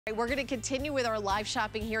We're going to continue with our live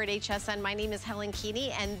shopping here at HSN. My name is Helen Keeney,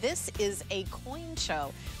 and this is a coin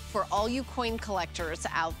show for all you coin collectors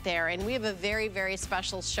out there. And we have a very, very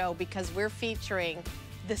special show because we're featuring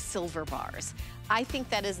the silver bars. I think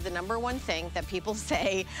that is the #1 thing that people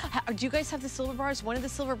say. Do you guys have the silver bars? When are the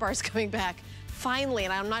silver bars coming back? Finally,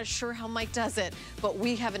 and I'm not sure how Mike does it, but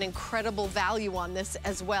we have an incredible value on this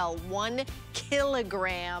as well. 1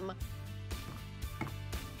 kilogram.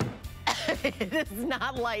 It is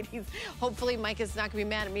not light. Hopefully Mike is not gonna be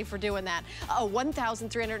mad at me for doing that.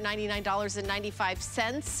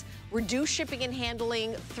 $1,399.95. Reduced shipping and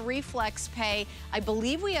handling, 3 flex pay. I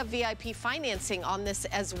believe we have VIP financing on this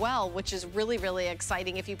as well, which is really, really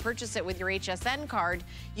exciting. If you purchase it with your HSN card,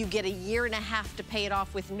 you get 1.5 years to pay it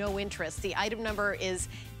off with no interest. The item number is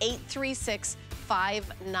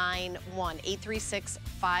 836591.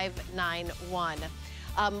 836591.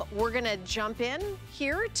 We're gonna jump in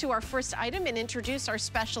here to our first item and introduce our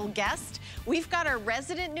special guest. We've got our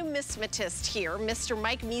resident numismatist here, Mr.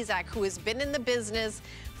 Mike Mizak, who has been in the business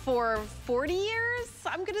for 40 years,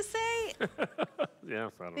 I'm gonna say. Yeah,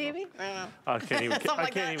 I don't Maybe? know. I don't know. I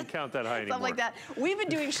can't even count that high anymore. Something like that. We've been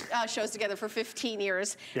doing shows together for 15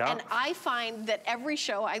 years, and I find that every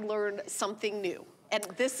show I learn something new. And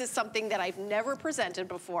this is something that I've never presented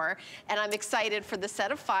before, and I'm excited for the set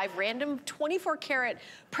of 5 random 24-karat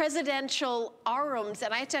presidential arums,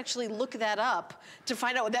 and I had to actually look that up to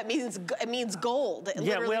find out what that means. It means gold.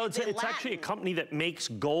 Yeah, well, it's actually a company that makes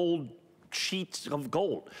gold sheets of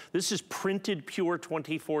gold. This is printed pure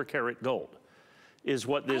 24-karat gold. Is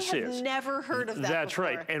what this is. I have never heard of that That's before.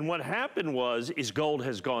 right. And what happened is gold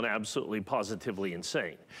has gone absolutely positively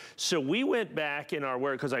insane. So we went back in our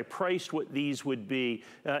work, because I priced what these would be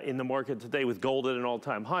in the market today with gold at an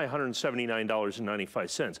all-time high,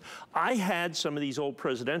 $179.95. I had some of these old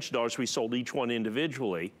presidential dollars, we sold each one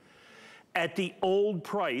individually, at the old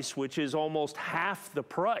price, which is almost half the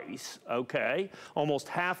price, okay? Almost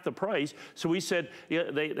half the price. So we said,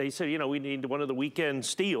 they said, you know, we need one of the weekend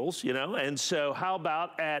steals, you know? And so how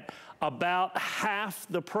about at about half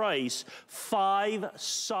the price, 5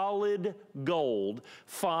 solid gold,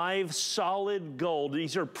 5 solid gold.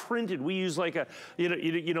 These are printed. We use like a,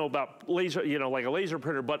 you know about laser, like a laser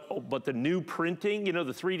printer, but the new printing, the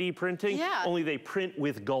 3D printing, only they print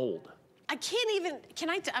with gold. I can't even, am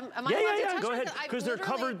I allowed to touch go ahead. Because they're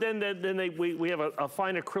covered, then we have a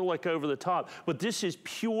fine acrylic over the top. But this is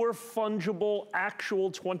pure, fungible, actual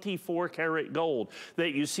 24-karat gold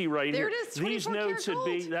that you see right here. There it is, 24 These notes would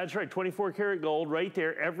be, that's right, 24-karat gold right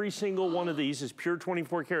there. Every single one of these is pure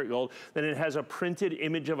 24-karat gold. Then it has a printed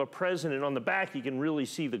image of a president on the back. You can really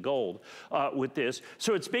see the gold with this.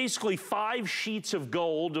 So it's basically 5 sheets of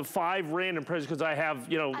gold of 5 random presidents, because I have,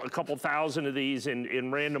 a couple thousand of these in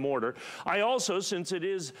random order. I also, since it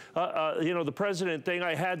is, the president thing,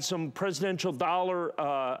 I had some presidential dollar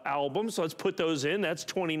albums. Let's put those in. That's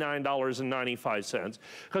 $29.95.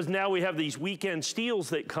 Because now we have these weekend steals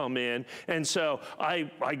that come in. And so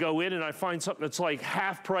I go in and I find something that's like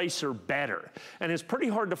half price or better. And it's pretty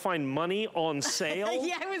hard to find money on sale.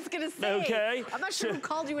 Yeah, I was going to say. Okay. I'm not sure who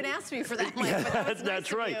called you and asked me for that. Yeah,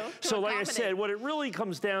 that's right. So like I said, what it really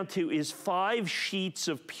comes down to is 5 sheets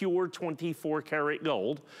of pure 24-karat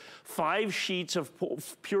gold. 5 sheets of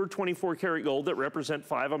pure 24-karat gold that represent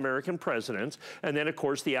 5 American presidents. And then, of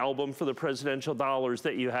course, the album for the presidential dollars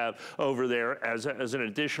that you have over there as an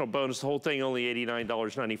additional bonus. The whole thing only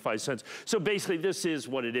 $89.95. So basically, this is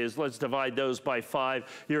what it is. Let's divide those by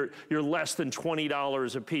 5. You're less than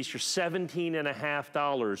 $20 a piece. You're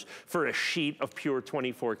 $17.50 for a sheet of pure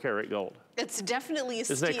 24-karat gold. It's definitely a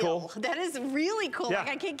steal. Isn't that cool? That is really cool. Yeah.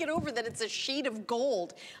 Like, I can't get over that it's a sheet of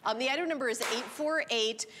gold. The item number is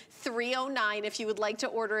 848309 if you would like to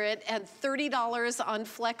order it, and $30 on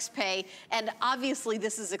FlexPay. And obviously,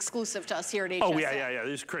 this is exclusive to us here at HSN. Oh, yeah.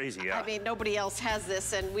 This is crazy, yeah. I mean, nobody else has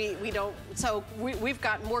this, and we don't. So we've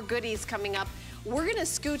got more goodies coming up. We're gonna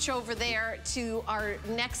scooch over there to our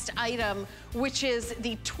next item, which is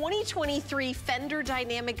the 2023 Fender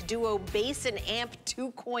Dynamic Duo Bass and Amp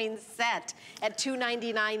 2-coin set at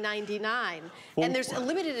 $299.99. And there's a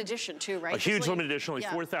limited edition too, right? A huge limited edition, only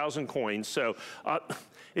 4,000 coins. So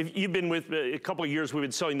if you've been with a couple of years, we've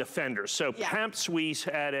been selling the Fender. So Pamp Suisse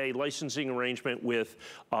had a licensing arrangement with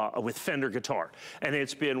Fender guitar. And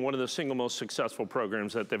it's been one of the single most successful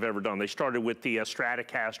programs that they've ever done. They started with the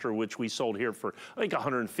Stratocaster, which we sold here for, I think,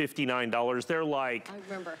 $159. They're like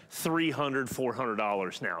 $300,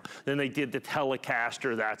 $400 now. Then they did the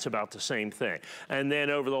Telecaster, that's about the same thing. And then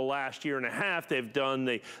over the last year and a half, they've done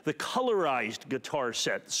the colorized guitar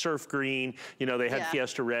set, the Surf Green, they had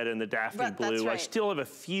Fiesta Red and the Daphne Blue. Right. I still have a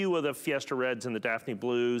few of the Fiesta Reds and the Daphne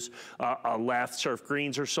Blues left. Surf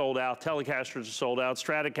Greens are sold out. Telecasters are sold out.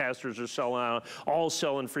 Stratocasters are selling out. All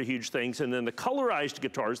selling for huge things. And then the colorized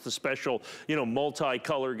guitars, the special, you know,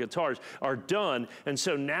 multi-color guitars are done. And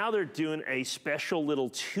so now they're doing a special little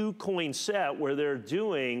 2-coin set where they're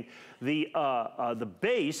doing the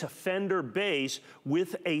bass, a Fender bass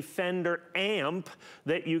with a Fender amp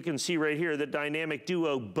that you can see right here, the Dynamic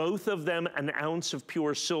Duo, both of them an ounce of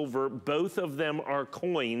pure silver, both of them are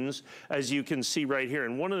coins, as you can see right here.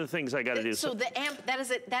 And one of the things I gotta do. So the amp, that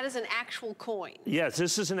is an actual coin? Yes,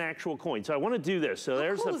 this is an actual coin. So I wanna do this. So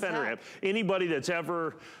there's the Fender amp. Anybody that's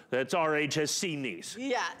our age has seen these.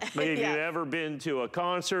 Yeah. If you've ever been to a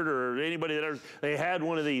concert or anybody that ever, they had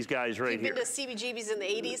one of these guys right here. You've been to CBGBs in the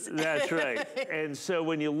 80s? That's right. And so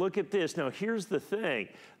when you look at this, now here's the thing,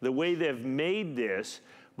 the way they've made this,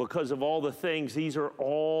 because of all the things, these are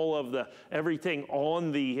all of everything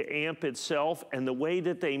on the amp itself, and the way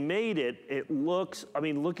that they made it, it looks, I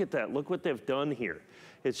mean, look at that, look what they've done here.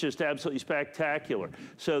 It's just absolutely spectacular.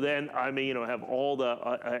 So then, I mean, you know, have all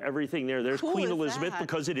the, everything there. There's Queen Elizabeth,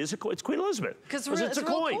 because it's Queen Elizabeth. Because it's a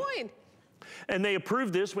coin. And they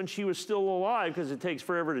approved this when she was still alive, because it takes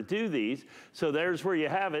forever to do these. So there's where you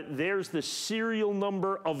have it. There's the serial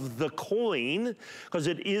number of the coin, because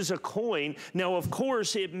it is a coin. Now, of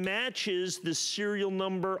course, it matches the serial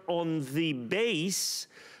number on the base,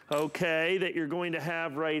 okay, that you're going to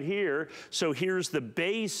have right here. So here's the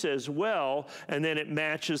base as well, and then it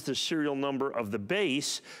matches the serial number of the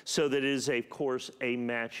base, so that it is, of course, a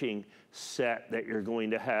matching set that you're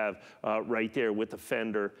going to have right there with the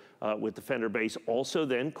Fender bass. Also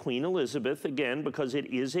then Queen Elizabeth, again, because it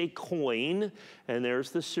is a coin, and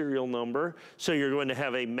there's the serial number. So you're going to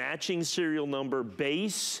have a matching serial number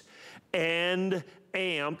bass and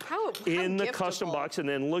amp in the custom box. And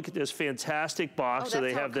then look at this fantastic box. So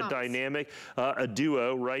they have the Dynamic a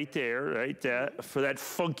Duo right there, right? That for that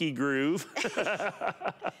funky groove.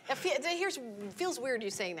 Feels weird you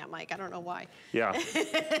saying that, Mike. I don't know why. Yeah,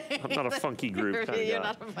 I'm not a funky groove kind of guy. You're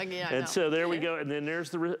not a funky, And so there we go. And then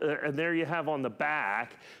there's and there you have on the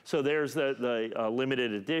back. So there's the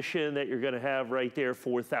limited edition that you're going to have right there,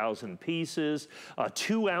 4,000 pieces,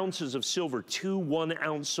 2 ounces of silver, 2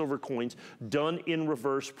 1-ounce silver coins done in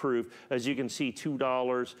reverse proof. As you can see,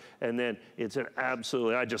 $2, and then it's an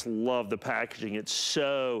absolutely, I just love the packaging. It's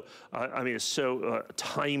so, I mean, it's so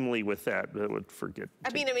timely with that. I would forget.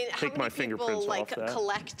 How many people like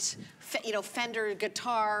collect, you know, Fender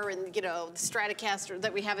guitar and, you know, the Stratocaster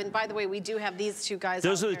that we have? And by the way, we do have these 2 guys.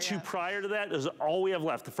 Those are the 2 prior to that. Those are all we have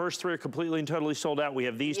left. The first 3 are completely and totally sold out. We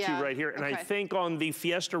have these 2 right here, and I think on the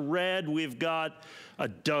Fiesta Red we've got a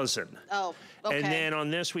dozen. Oh, okay. And then on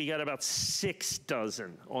this, we got about 6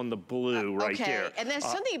 dozen on the blue right there. And there's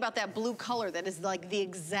something about that blue color that is like the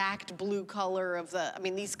exact blue color of the, I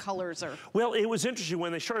mean, these colors are. Well, it was interesting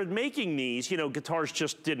when they started making these, you know, guitars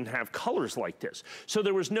just didn't have colors like this. So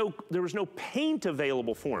there was no paint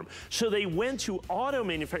available for them. So they went to auto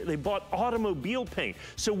manufacturers, they bought automobile paint.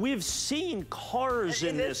 So we've seen cars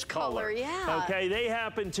in this color. Yeah. Okay, they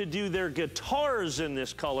happened to do their guitars in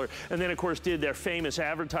this color, and then of course did their famous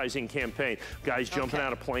advertising campaign. Guys jumping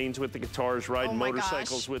out of planes with the guitars, riding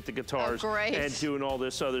motorcycles with the guitars, and doing all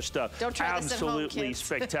this other stuff. Don't try this at home, kids. Absolutely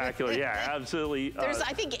spectacular. Yeah, absolutely. There's,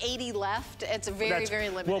 I think, 80 left. It's very, very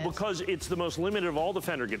limited. Well, because it's the most limited of all the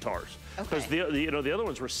Fender guitars. Because the other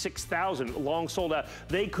ones were 6,000, long sold out.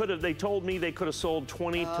 They told me they could have sold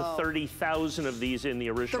 20 to 30,000 of these in the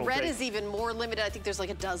original. The red is even more limited. I think there's like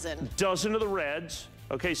a dozen. Dozen of the reds.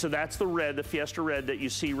 Okay, so that's the red, the Fiesta Red that you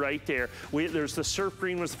see right there. There's the Surf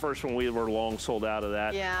Green was the first one. We were long sold out of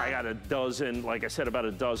that. Yeah. I got a dozen, like I said, about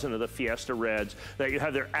a dozen of the Fiesta Reds that you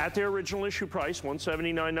have there at their original issue price.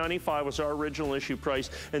 $179.95 was our original issue price.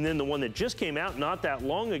 And then the one that just came out not that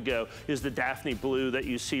long ago is the Daphne Blue that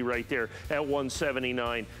you see right there at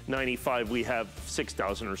 $179.95. We have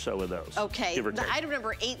 6,000 or so of those. Okay, the item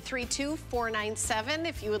number 832497,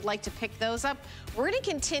 if you would like to pick those up. We're gonna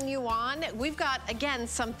continue on. We've got, again,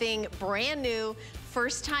 something brand new,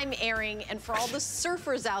 first time airing, and for all the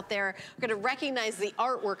surfers out there, we're gonna recognize the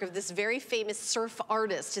artwork of this very famous surf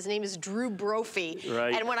artist. His name is Drew Brophy.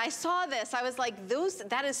 Right. And when I saw this, I was like,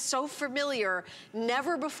 that is so familiar,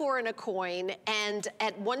 never before in a coin, and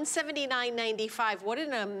at $179.95, what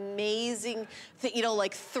an amazing,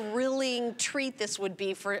 like thrilling treat this would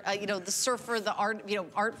be for, the surfer, the art,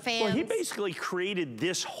 art fans. Well, he basically created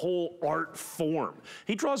this whole art form.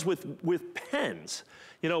 He draws with pens.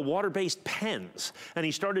 you know, water-based pens. And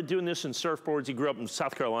he started doing this in surfboards. He grew up in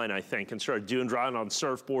South Carolina, I think, and started drawing on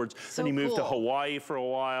surfboards. So then he moved to cool. Hawaii for a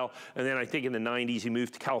while. And then I think in the 90s, he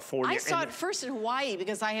moved to California. I saw it first in Hawaii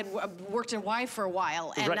because I had worked in Hawaii for a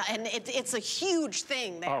while. And, right. and it's a huge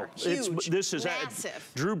thing there. Oh, huge, this is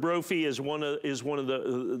massive. Drew Brophy is one of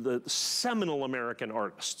the seminal American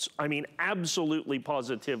artists. I mean, absolutely,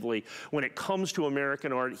 positively, when it comes to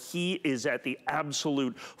American art, he is at the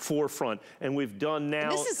absolute forefront. And we've done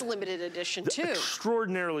now. And this is limited edition too.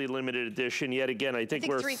 Extraordinarily limited edition. Yet again, I think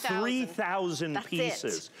we're 3,000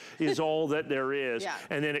 pieces is all that there is. Yeah.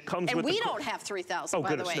 And then it comes with. And we don't have 3,000.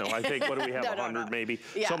 By the way. No. I think what do we have? 100 maybe,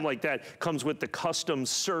 something like that. Comes with the custom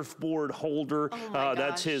surfboard holder. Oh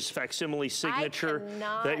that's his facsimile signature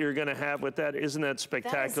that you're going to have with that. Isn't that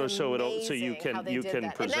spectacular? So you can present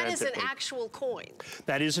it. And that is an actual coin.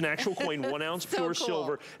 That is an actual coin, 1 ounce so pure cool.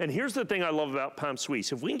 silver. And here's the thing I love about Pam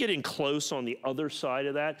Suisse. If we can get in close on the other side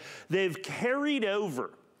of that, they've carried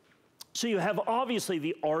over. So you have obviously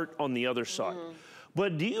the art on the other side.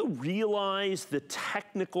 But do you realize the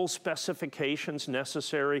technical specifications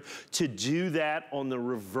necessary to do that on the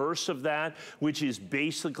reverse of that, which is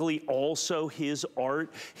basically also his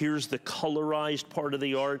art? Here's the colorized part of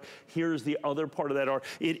the art. Here's the other part of that art.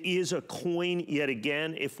 It is a coin, yet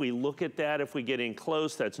again, if we look at that, if we get in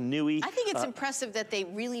close, that's Nui. I think it's impressive that they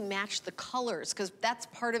really match the colors, because that's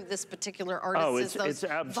part of this particular artist, is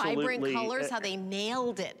those vibrant colors, how they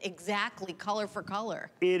nailed it, exactly, color for color.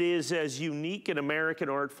 It is as unique an American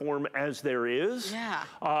art form as there is. Yeah.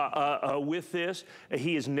 With this,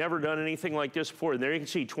 he has never done anything like this before. And there you can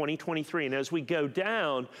see 2023. And as we go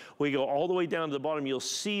down, we go all the way down to the bottom, you'll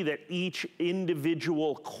see that each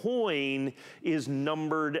individual coin is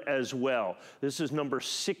numbered as well. This is number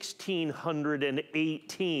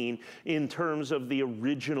 1618 in terms of the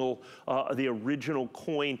original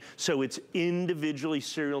coin. So it's individually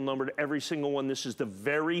serial numbered, every single one. This is the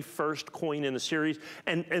very first coin in the series.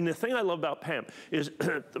 And the thing I love about Pam is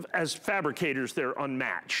as fabricators, they're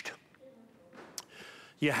unmatched.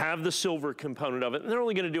 You have the silver component of it, and they're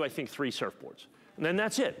only going to do, I think, 3 surfboards. And then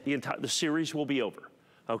that's it. The series will be over.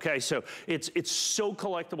 Okay, so it's so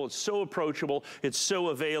collectible, it's so approachable, it's so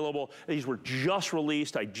available. These were just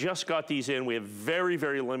released. I just got these in. We have very,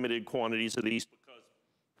 very limited quantities of these because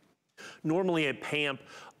normally a PAMP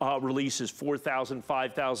releases 4,000,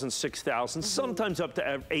 5,000, 6,000, sometimes up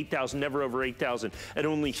to 8,000, never over 8,000. At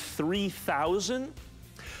only 3,000,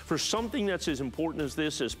 for something that's as important as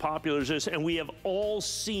this, as popular as this, and we have all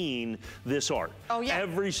seen this art. Oh, yeah.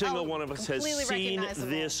 Every single one of us has seen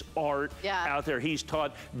this art out there. He's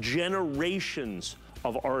taught generations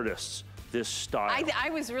of artists this style. I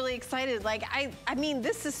was really excited. Like, I mean,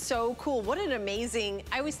 this is so cool. What an amazing,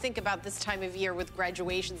 I always think about this time of year with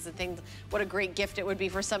graduations and things, what a great gift it would be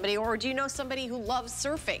for somebody. Or do you know somebody who loves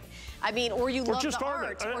surfing? I mean, or you love the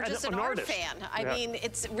art, or just an art fan. I mean,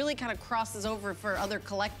 it's really kind of crosses over for other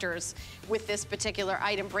collectors with this particular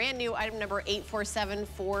item. Brand new, item number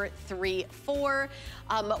 847434.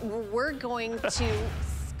 We're going to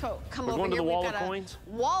come over here. We've got a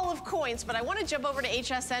wall of coins, but I want to jump over to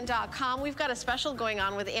hsn.com. We've got a special going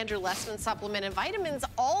on with Andrew Lessman Supplement and Vitamins,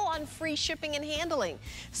 all on free shipping and handling.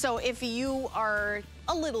 So if you are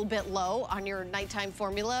a little bit low on your nighttime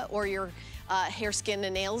formula or your hair, skin,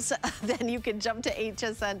 and nails, then you can jump to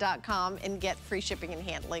hsn.com and get free shipping and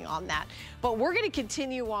handling on that. But we're going to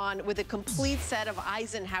continue on with a complete set of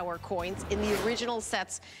Eisenhower coins in the original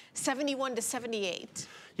sets, 71 to 78.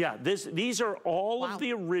 Yeah, these are all of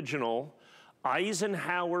the original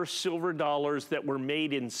Eisenhower silver dollars that were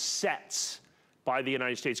made in sets by the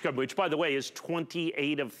United States government, which, by the way, is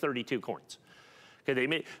 28 of 32 coins.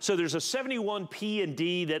 Okay, so there's a 71 P and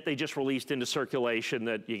D that they just released into circulation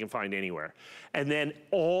that you can find anywhere. And then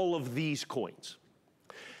all of these coins.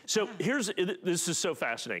 So this is so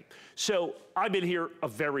fascinating. So I've been here a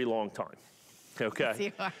very long time. Okay. Yes,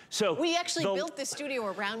 you are. So we actually built this studio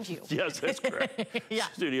around you. Yes, that's correct.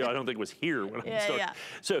 Studio, I don't think was here when I started.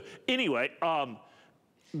 So anyway,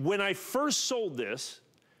 when I first sold this,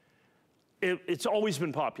 it's always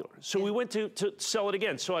been popular. So we went to sell it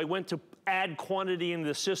again. So I went to add quantity into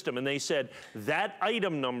the system, and they said that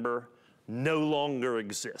item number no longer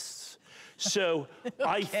exists. So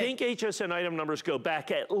I think HSN item numbers go back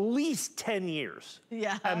at least 10 years.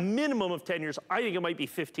 Yeah. A minimum of 10 years. I think it might be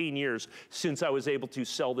 15 years since I was able to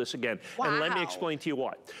sell this again. Wow. And let me explain to you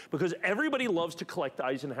why. Because everybody loves to collect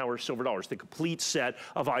Eisenhower silver dollars, the complete set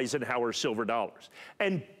of Eisenhower silver dollars.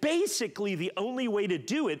 And basically the only way to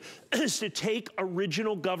do it is to take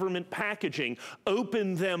original government packaging,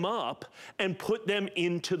 open them up, and put them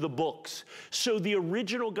into the books. So the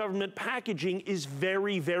original government packaging is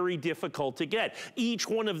very, very difficult difficult to get. Each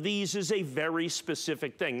one of these is a very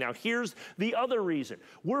specific thing. Now, here's the other reason.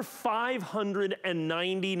 We're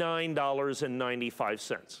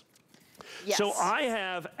 $599.95. Yes. So I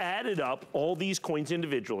have added up all these coins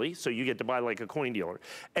individually, so you get to buy like a coin dealer,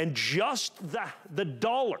 and just the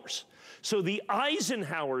dollars. So the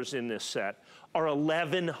Eisenhowers in this set are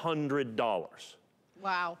 $1,100.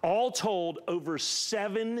 Wow. All told, over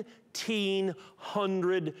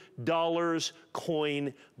 $1,700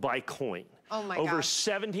 coin by coin. Oh my Over gosh.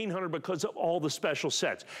 $1,700 because of all the special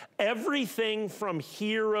sets. Everything from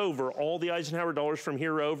here over, all the Eisenhower dollars from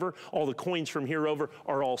here over, all the coins from here over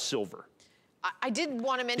are all silver. I did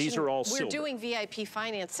want to mention, These are all we're silver. doing VIP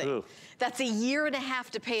financing. Ooh. That's a year and a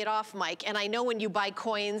half to pay it off, Mike. And I know when you buy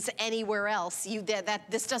coins anywhere else,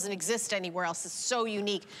 this doesn't exist anywhere else. It's so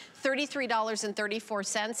unique.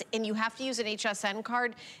 $33.34, and you have to use an HSN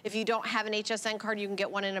card. If you don't have an HSN card, you can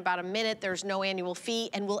get one in about a minute. There's no annual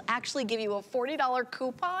fee, and we'll actually give you a $40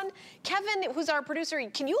 coupon. Kevin, who's our producer,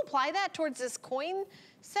 can you apply that towards this coin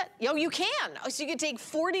set? Yo, you can. So you can take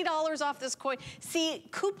 $40 off this coin. See,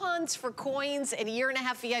 coupons for coins and a year and a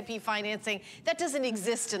half VIP financing, that doesn't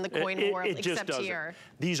exist in the coin world except here.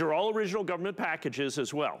 These are all original government packages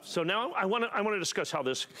as well. So now I want to discuss how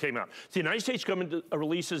this came out. The United States government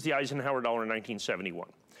releases the Eisenhower dollar in 1971.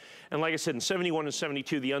 And like I said, in 71 and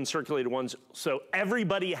 72, the uncirculated ones, so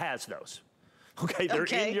everybody has those. Okay, they're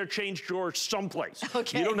in your change drawer someplace.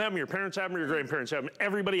 Okay. You don't have them, your parents have them, your grandparents have them.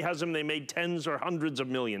 Everybody has them. They made tens or hundreds of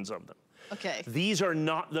millions of them. Okay. These are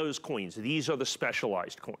not those coins. These are the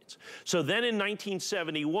specialized coins. So then in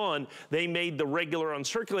 1971, they made the regular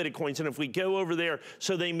uncirculated coins. And if we go over there,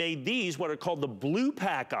 so they made these, what are called the blue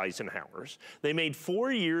pack Eisenhowers. They made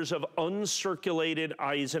 4 years of uncirculated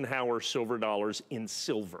Eisenhower silver dollars in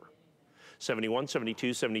silver. 71,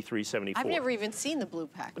 72, 73, 74. I've never even seen the blue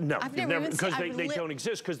pack. No, I've never because they don't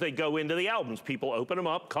exist, because they go into the albums. People open them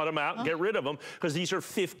up, cut them out, and get rid of them, because these are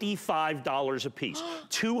 $55 a piece.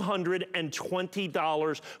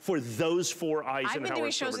 $220 for those 4 Eisenhower. I've been doing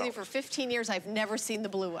shows with you for 15 years. I've never seen the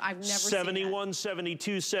blue. I've never seen 71,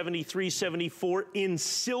 72, 73, 74 in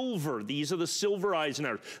silver. These are the silver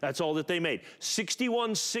Eisenhowers. That's all that they made.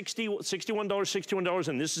 $61,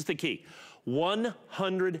 and this is the key.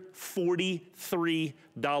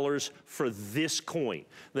 $143 for this coin,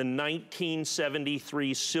 the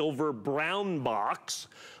 1973 silver brown box.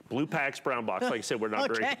 Blue packs, brown box. Like I said, we're not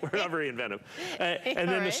very inventive. And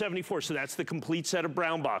then the 74. So that's the complete set of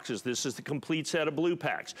brown boxes. This is the complete set of blue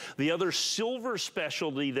packs. The other silver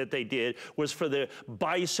specialty that they did was for the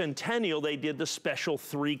bicentennial. They did the special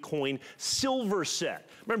 3-coin silver set.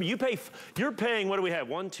 Remember, you're paying. What do we have?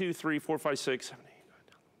 1, 2, 3, 4, 5, 6, 7, 8.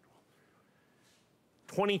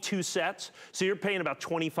 22 sets, so you're paying about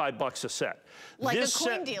 $25 a set. Like a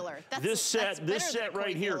coin dealer. This set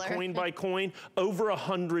right here, coin by coin, over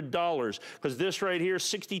 $100. Because this right here,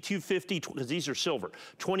 $62.50, because these are silver.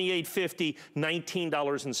 $28.50,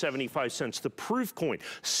 $19.75. The proof coin,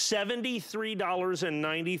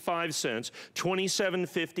 $73.95,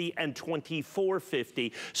 $27.50, and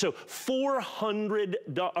 $24.50. So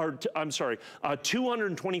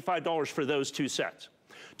 $225 for those 2 sets.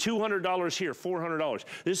 $200 here, $400.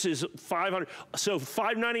 This is $500. So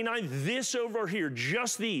 $599. This over here,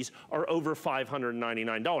 just these are over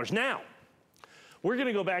 $599. Now, we're going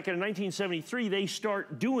to go back in 1973. They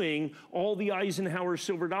start doing all the Eisenhower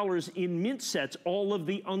silver dollars in mint sets, all of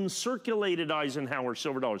the uncirculated Eisenhower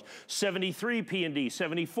silver dollars. 73 P&D,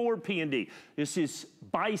 74 P&D. This is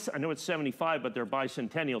I know it's 75, but they're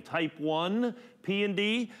bicentennial. Type 1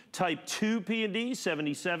 P&D, Type 2 P&D,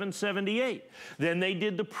 77, 78. Then they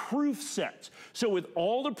did the proof sets. So with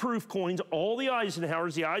all the proof coins, all the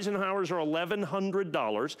Eisenhowers are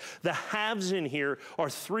 $1,100. The halves in here are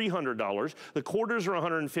 $300. The quarters are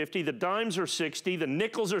 $150. The dimes are $60. The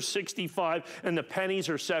nickels are $65, and the pennies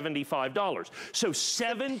are $75. So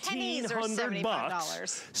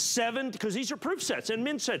 $1,700. Because these are proof sets and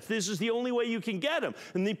mint sets. This is the only way you can get them.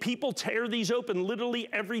 And the people tear these open literally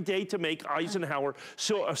every day to make Eisenhower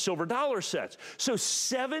silver dollar sets. So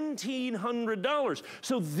 $1,700.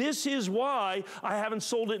 So this is why I haven't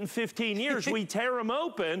sold it in 15 years. We tear them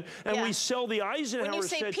open and we sell the Eisenhower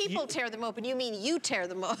sets. When you say people tear them open, you mean you tear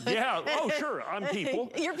them open. Yeah, oh sure, I'm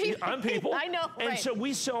people. You're people. I'm people. I know, And so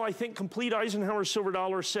we sell, I think, complete Eisenhower silver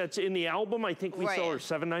dollar sets in the album. I think we sell are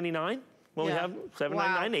 $7.99. Well, we have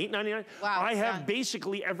 $7.99, $8.99. Wow. I have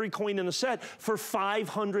basically every coin in the set for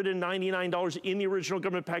 $599 in the original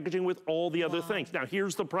government packaging with all the other things. Now,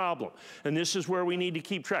 here's the problem, and this is where we need to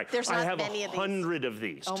keep track. There's I not have many of these. 100 of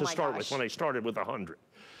these to start with when I started with 100.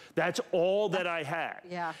 That's all that I had.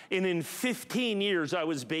 Yeah. And in 15 years, I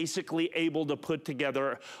was basically able to put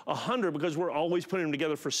together 100 because we're always putting them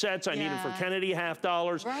together for sets. I need them for Kennedy half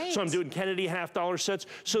dollars. Right. So I'm doing Kennedy half dollar sets.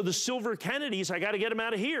 So the silver Kennedys, I got to get them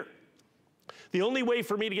out of here. The only way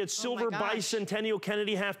for me to get silver bicentennial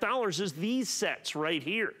Kennedy half dollars is these sets right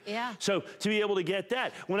here. Yeah. So to be able to get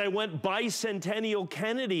that, when I went bicentennial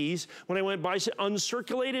Kennedys, when I went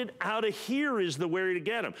uncirculated, out of here is the way to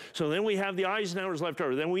get them. So then we have the Eisenhowers left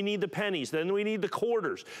over. Then we need the pennies. Then we need the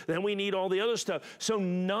quarters. Then we need all the other stuff. So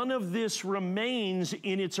none of this remains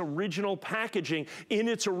in its original packaging, in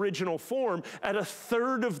its original form, at a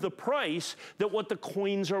third of the price that what the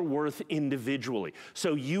coins are worth individually.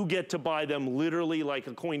 So you get to buy them literally like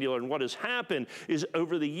a coin dealer. And what has happened is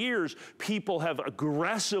over the years, people have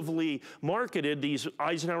aggressively marketed these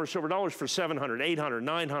Eisenhower silver dollars for $700, $800,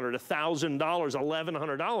 $900, $1,000,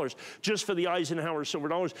 $1,100 just for the Eisenhower silver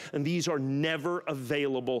dollars. And these are never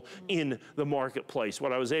available in the marketplace.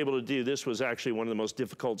 What I was able to do, this was actually one of the most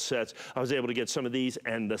difficult sets. I was able to get some of these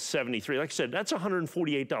and the 73. Like I said, that's a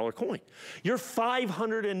 $148 coin. You're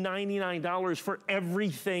 $599 for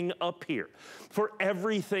everything up here. For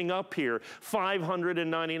everything up here,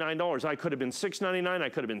 $599. I could have been $699, I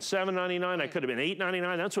could have been $799, I could have been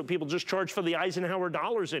 $899. That's what people just charge for the Eisenhower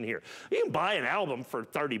dollars in here. You can buy an album for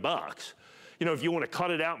 30 bucks. You know, if you want to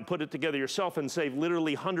cut it out and put it together yourself and save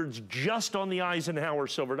literally hundreds just on the Eisenhower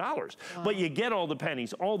silver dollars. Wow. But you get all the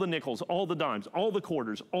pennies, all the nickels, all the dimes, all the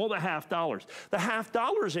quarters, all the half dollars. The half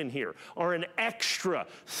dollars in here are an extra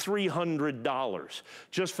 $300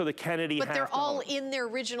 just for the Kennedy half dollar. But they're all in their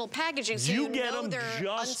original packaging, so you get know them they're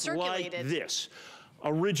just uncirculated. like this.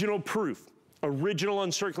 Original proof. Original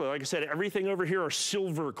uncirculated. Like I said, everything over here are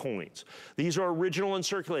silver coins. These are original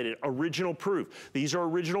uncirculated, original proof. These are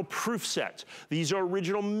original proof sets. These are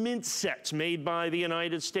original mint sets made by the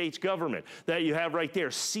United States government that you have right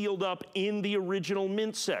there, sealed up in the original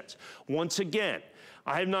mint sets. Once again,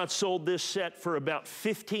 I have not sold this set for about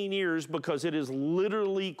 15 years because it is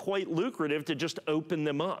literally quite lucrative to just open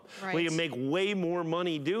them up. Right. We can make way more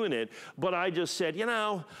money doing it. But I just said, you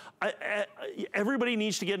know, everybody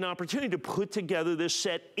needs to get an opportunity to put together this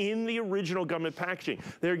set in the original government packaging.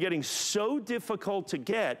 They're getting so difficult to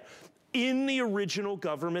get in the original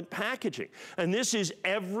government packaging. And this is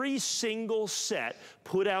every single set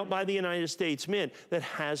put out by the United States Mint that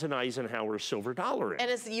has an Eisenhower silver dollar in it.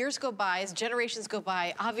 And as the years go by, as generations go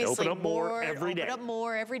by, obviously open up more every day. Open up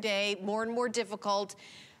more every day, more and more difficult.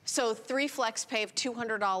 So 3 flex pay of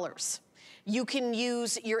 $200. You can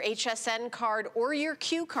use your HSN card or your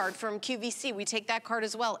Q card from QVC. We take that card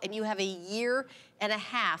as well. And you have a year and a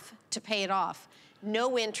half to pay it off.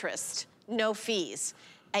 No interest, no fees.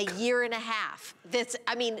 A year and a half. That's,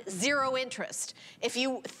 I mean, 0 interest. If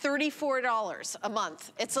you, $34 a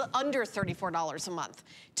month, it's under $34 a month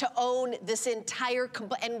to own this entire,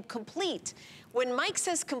 and complete. When Mike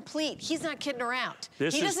says complete, he's not kidding around.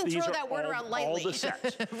 He doesn't throw that word around lightly. All the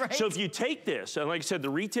sets. Right? So if you take this, and like I said, the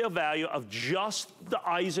retail value of just the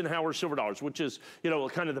Eisenhower silver dollars, which is, you know,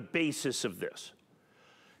 kind of the basis of this,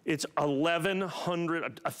 it's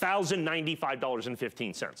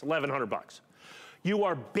 $1,095.15, 1,100 bucks. You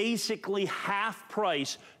are basically half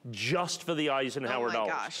price just for the Eisenhower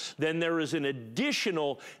dollars. Gosh. Then there is an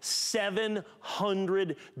additional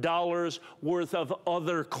 $700 worth of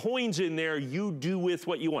other coins in there. You do with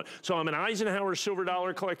what you want. So I'm an Eisenhower silver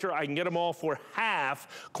dollar collector. I can get them all for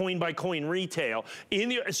half coin by coin retail.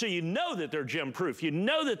 So you know that they're gem proof. You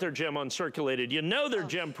know that they're gem uncirculated. You know they're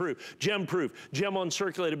gem proof, gem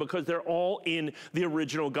uncirculated, because they're all in the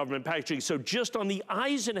original government packaging. So just on the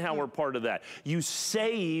Eisenhower part of that, you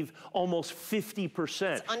save almost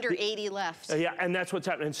 50%. It's under 80 left. Yeah, and that's what's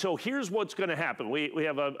happening. So here's what's going to happen. We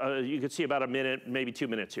have you can see about a minute, maybe 2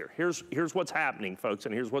 minutes here. Here's what's happening, folks,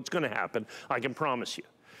 and here's what's going to happen. I can promise you.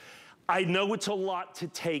 I know it's a lot to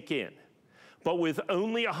take in, but with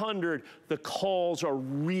only 100, the calls are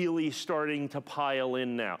really starting to pile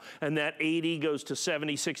in now. And that 80 goes to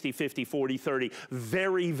 70, 60, 50, 40, 30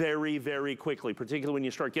 very, very, very quickly, particularly when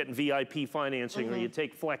you start getting VIP financing or you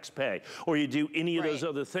take flex pay or you do any of those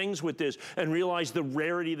other things with this and realize the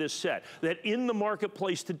rarity of this set. That in the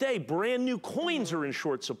marketplace today, brand new coins are in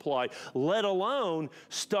short supply, let alone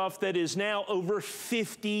stuff that is now over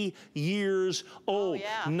 50 years old.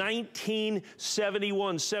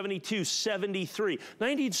 1971, 72, 70. 1973,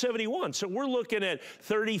 1971. So we're looking at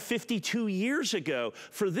 30, 52 years ago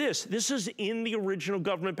for this. This is in the original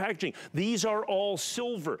government packaging. These are all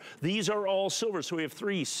silver. These are all silver. So we have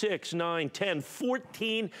 3, 6, 9, 10,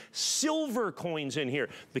 14 silver coins in here.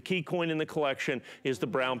 The key coin in the collection is the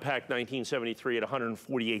brown pack 1973 at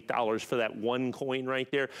 $148 for that one coin right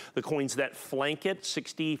there. The coins that flank it,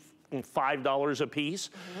 $65 a piece,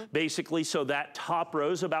 basically. So that top row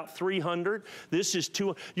is about $300. This is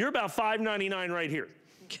you're about $5.99 right here.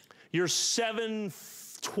 You're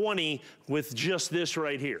 $7.20 with just this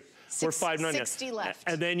right here. We're $5.99. 60 left.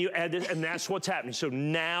 And then you add this, and that's what's happening. So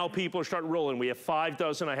now people are starting rolling. We have 5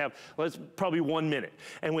 dozen. I have, probably 1 minute.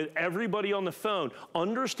 And with everybody on the phone,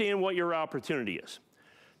 understand what your opportunity is.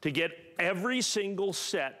 To get every single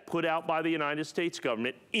set put out by the United States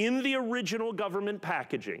government in the original government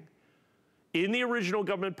packaging,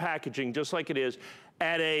 just like it is,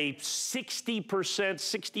 at a 60%,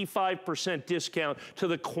 65% discount to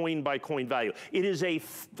the coin-by-coin value. It is a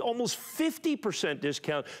almost 50%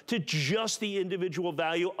 discount to just the individual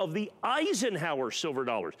value of the Eisenhower silver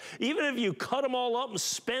dollars. Even if you cut them all up and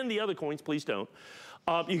spend the other coins, please don't.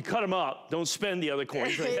 You cut them up, don't spend the other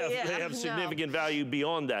coins. They have significant value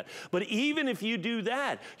beyond that. But even if you do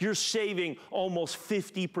that, you're saving almost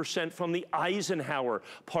 50% from the Eisenhower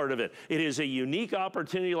part of it. It is a unique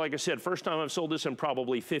opportunity. Like I said, first time I've sold this in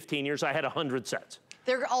probably 15 years. I had 100 sets.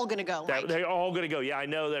 They're all going to go. They're all going to go. Yeah, I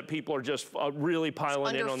know that people are just really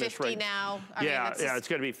piling in on this right now. It's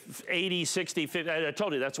going to be 80, 60, 50. I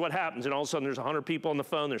told you, that's what happens. And all of a sudden, there's 100 people on the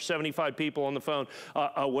phone. There's 75 people on the phone,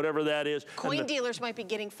 whatever that is. Coin dealers might be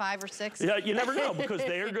getting 5 or 6. Yeah, you never know, because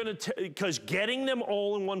they're going to, because getting them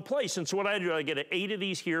all in one place. And so what I do, I get 8 of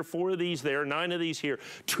these here, 4 of these there, 9 of these here,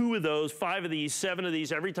 2 of those, 5 of these, 7 of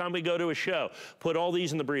these. Every time we go to a show, put all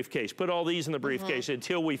these in the briefcase, put all these in the briefcase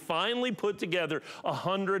until we finally put together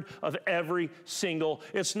 100 of every single.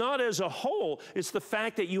 It's not as a whole, it's the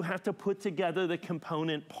fact that you have to put together the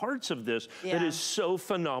component parts of this that is so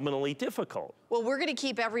phenomenally difficult. Well, we're going to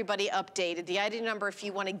keep everybody updated. The item number, if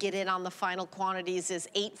you want to get in on the final quantities, is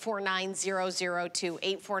 849002,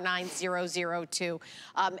 849002.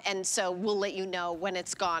 And so we'll let you know when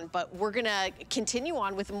it's gone. But we're going to continue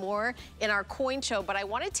on with more in our coin show. But I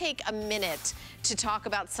want to take a minute to talk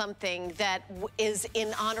about something that is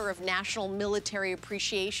in honor of National Military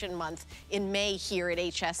Appreciation Month in May here at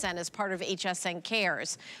HSN as part of HSN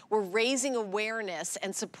Cares. We're raising awareness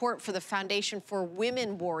and support for the Foundation for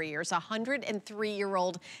Women Warriors,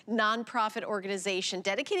 103-year-old nonprofit organization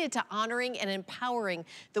dedicated to honoring and empowering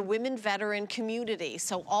the women veteran community.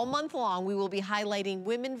 So all month long, we will be highlighting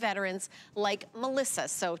women veterans like Melissa.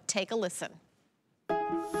 So take a listen.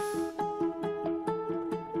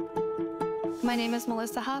 My name is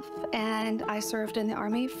Melissa Huff, and I served in the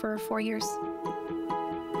Army for 4 years.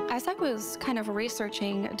 As I was kind of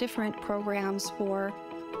researching different programs for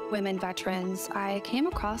women veterans, I came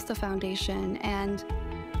across the foundation, and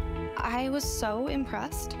I was so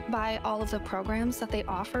impressed by all of the programs that they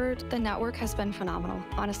offered. The network has been phenomenal.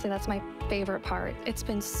 Honestly, that's my favorite part. It's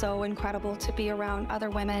been so incredible to be around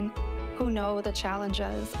other women who know the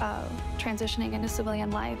challenges of transitioning into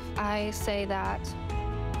civilian life. I say that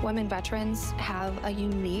women veterans have a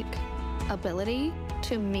unique ability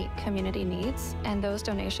to meet community needs, and those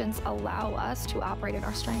donations allow us to operate in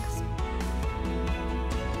our strengths.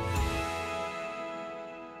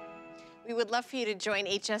 We would love for you to join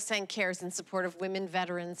HSN Cares in support of women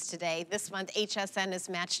veterans today. This month, HSN has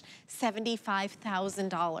matched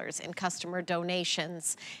 $75,000 in customer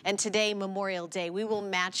donations. And today, Memorial Day, we will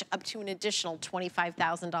match up to an additional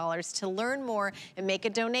 $25,000. To learn more and make a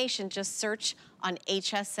donation, just search on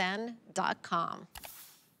hsn.com.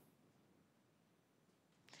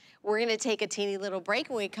 We're going to take a teeny little break.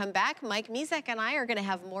 When we come back, Mike Mizek and I are going to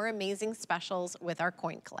have more amazing specials with our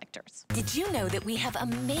coin collectors. Did you know that we have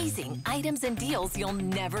amazing items and deals you'll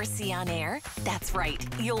never see on air? That's right.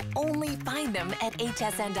 You'll only find them at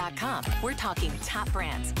hsn.com. We're talking top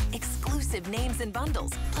brands, exclusive names and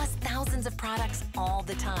bundles, plus thousands of products all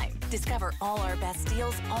the time. Discover all our best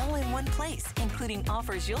deals all in one place, including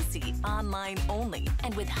offers you'll see online only.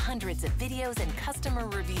 And with hundreds of videos and customer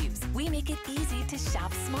reviews, we make it easy to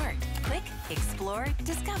shop smart. Click, explore,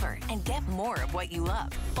 discover, and get more of what you love.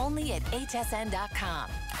 Only at hsn.com.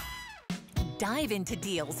 Dive into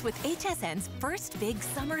deals with HSN's first big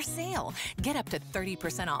summer sale. Get up to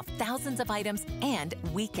 30% off thousands of items and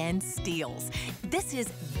weekend steals. This is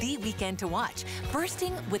the weekend to watch,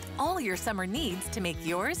 bursting with all your summer needs to make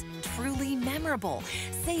yours truly memorable.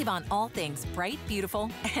 Save on all things bright,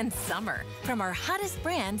 beautiful, and summer. From our hottest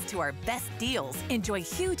brands to our best deals, enjoy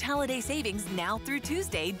huge holiday savings now through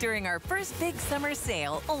Tuesday during our first big summer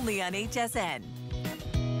sale, only on HSN.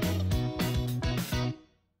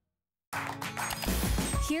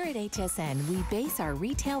 Here at HSN, we base our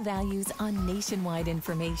retail values on nationwide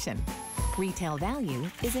information. Retail value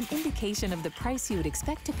is an indication of the price you would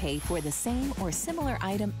expect to pay for the same or similar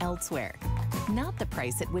item elsewhere, not the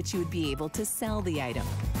price at which you would be able to sell the item.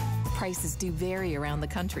 Prices do vary around the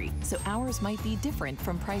country, so ours might be different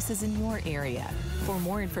from prices in your area. For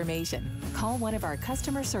more information, call one of our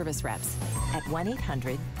customer service reps at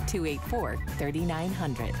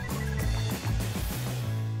 1-800-284-3900.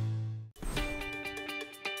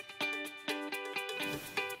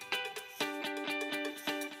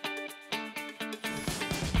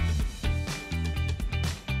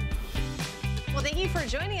 Well, thank you for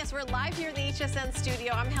joining us. We're live here in the HSN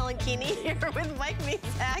studio. I'm Helen Keeney here with Mike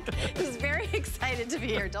Mezak, who's very excited to be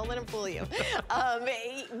here. Don't let him fool you.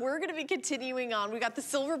 We're going to be continuing on. We got the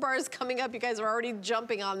silver bars coming up. You guys are already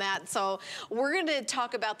jumping on that. So we're going to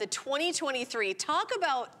talk about the 2023. Talk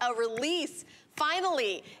about a release.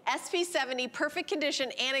 Finally, SP70 Perfect Condition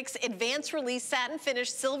Annex Advanced Release Satin Finish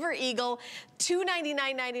Silver Eagle,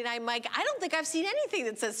 $299.99. Mike, I don't think I've seen anything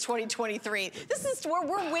that says 2023. This is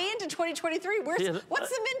we're way into 2023. What's the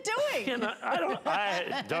mint doing? You know,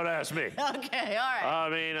 don't ask me. Okay, all right. I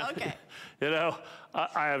mean, okay. You know,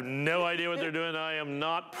 I have no idea what they're doing. I am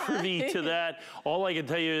not privy to that. All I can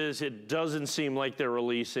tell you is it doesn't seem like they're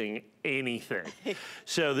releasing anything.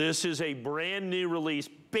 So this is a brand new release,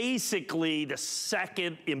 basically the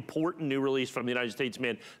second important new release from the United States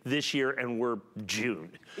Mint this year, and we're June.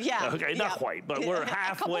 Yeah. Okay, not quite, but we're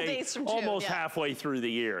halfway, almost halfway through the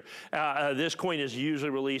year. This coin is usually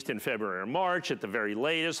released in February or March at the very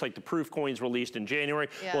latest, like the proof coin's released in January.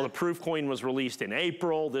 Yeah. Well, the proof coin was released in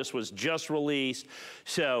April. This was just released.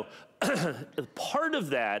 So part of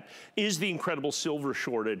that is the incredible silver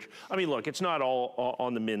shortage. I mean, look, it's not all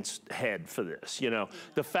on the Mint's head for this, you know.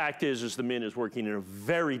 The fact is the Mint is working in a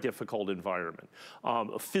very difficult environment.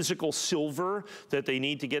 Physical silver that they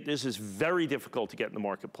need to get, this is very difficult to get in the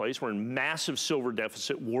marketplace. We're in massive silver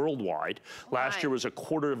deficit worldwide. Last year was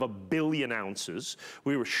 250 million ounces.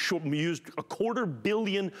 We used 250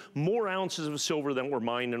 million more ounces of silver than were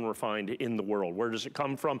mined and refined in the world. Where does it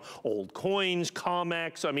come from? Old coins,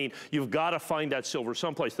 COMEX. I mean, you've got to find that silver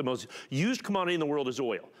someplace. The most used commodity in the world is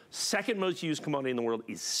oil. Second most used commodity in the world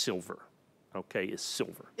is silver. Okay, is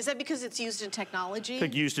silver. Is that because it's used in technology?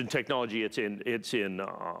 It's used in technology. It's in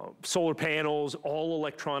solar panels, all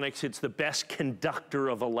electronics. It's the best conductor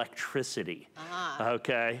of electricity.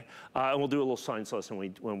 Okay, and we'll do a little science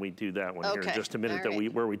lesson when we do that one here in just a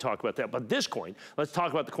minute where we talk about that. But this coin, let's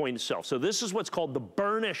talk about the coin itself. So this is what's called the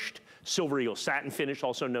burnished silver eagle, satin finish,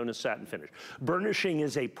 also known as satin finish. Burnishing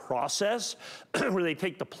is a process where they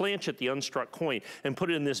take the planchet, the unstruck coin, and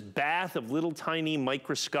put it in this bath of little tiny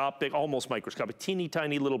microscopic, almost microscopic, teeny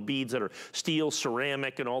tiny little beads that are steel,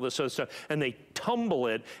 ceramic, and all this other stuff, and they tumble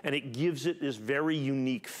it, and it gives it this very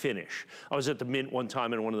unique finish. I was at the Mint one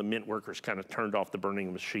time, and one of the Mint workers kind of turned off the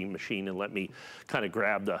burning machine and let me kind of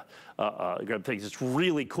grab things. It's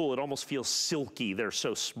really cool. It almost feels silky. They're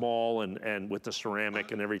so small and with the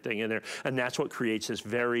ceramic and everything in there, and that's what creates this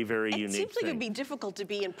very, very unique thing. It seems like it'd be difficult to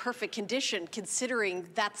be in perfect condition considering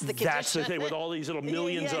that's the condition. That's the thing with all these little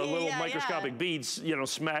millions of little microscopic beads, you know,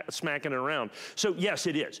 smacking it around. So yes,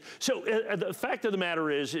 it is. So the fact of the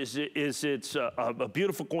matter is it's a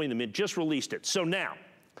beautiful coin. The Mint just released it. So now,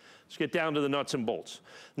 let's get down to the nuts and bolts.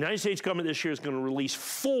 The United States government this year is going to release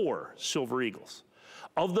 4 silver eagles.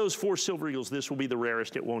 Of those 4 silver eagles, this will be the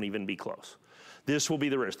rarest. It won't even be close. This will be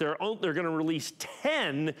the rarest. They're going to release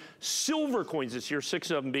 10 silver coins this year,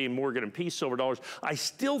 6 of them being Morgan and Peace silver dollars. I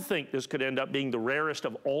still think this could end up being the rarest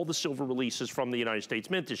of all the silver releases from the United States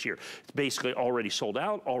Mint this year. It's basically already sold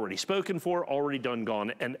out, already spoken for, already done,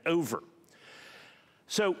 gone, and over.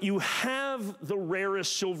 So you have the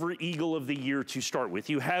rarest silver eagle of the year to start with.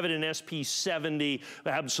 You have it in SP70,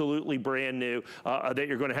 absolutely brand new, that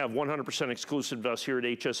you're going to have 100% exclusive to us here at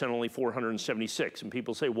HSN, only 476. And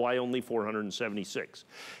people say, why only 476?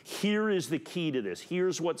 Here is the key to this.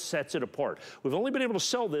 Here's what sets it apart. We've only been able to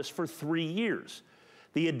sell this for 3 years,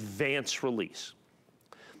 the advance release.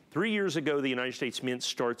 3 years ago, the United States Mint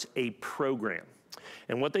starts a program.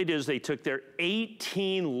 And what they did is they took their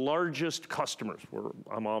 18 largest customers.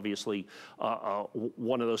 I'm obviously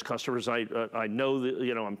one of those customers. I know that,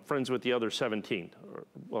 you know, I'm friends with the other 17, or,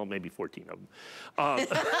 well, maybe 14 of them.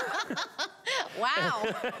 Wow.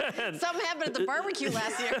 Something happened at the barbecue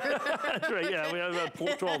last year. That's right, yeah, we had about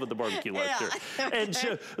 12 at the barbecue last year. And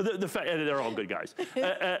so the fact, and they're all good guys.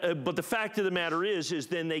 But the fact of the matter is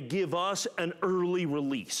then they give us an early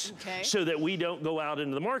release so that we don't go out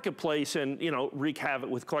into the marketplace and, you know, wreak havoc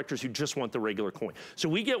with collectors who just want the regular coin. So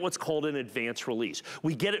we get what's called an advance release.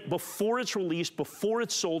 We get it before it's released, before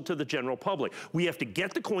it's sold to the general public. We have to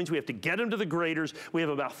get the coins, we have to get them to the graders. We have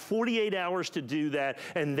about 48 hours to do that,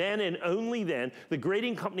 and then and only then, the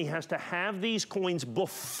grading company has to have these coins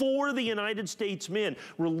before the United States Mint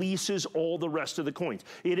releases all the rest of the coins.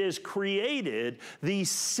 It has created the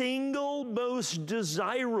single most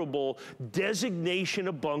desirable designation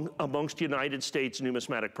amongst United States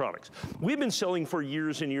numismatic products. We've been selling for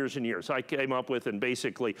years and years and years. I came up with and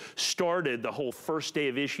basically started the whole first day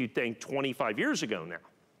of issue thing 25 years ago now.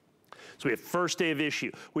 So we have first day of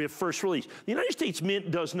issue, we have first release. The United States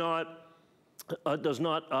Mint does not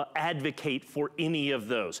advocate for any of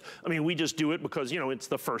those. I mean, we just do it because, you know, it's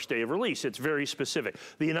the first day of release. It's very specific.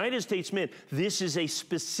 The United States Mint, this is a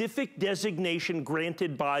specific designation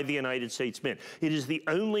granted by the United States Mint. It is the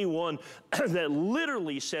only one that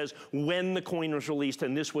literally says when the coin was released,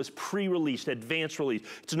 and this was pre-released, advanced release.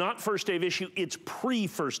 It's not first day of issue, it's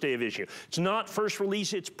pre-first day of issue. It's not first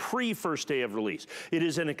release, it's pre-first day of release. It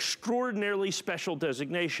is an extraordinarily special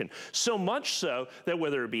designation. So much so that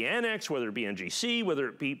whether it be Annex, whether it be NGC, whether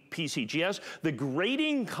it be PCGS, the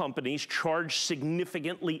grading companies charge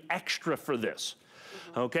significantly extra for this.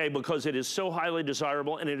 Okay, because it is so highly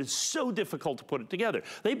desirable and it is so difficult to put it together.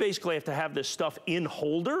 They basically have to have this stuff in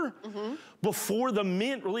holder before the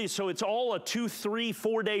mint release, so it's all a 2, 3,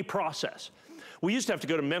 4 day process. We used to have to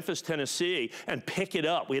go to Memphis, Tennessee and pick it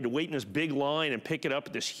up. We had to wait in this big line and pick it up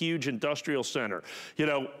at this huge industrial center, you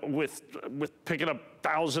know, with picking up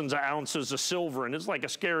thousands of ounces of silver, and it's like a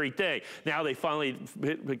scary thing. Now they finally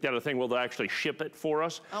picked out a thing where they'll actually ship it for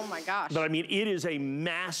us. Oh my gosh. But I mean, it is a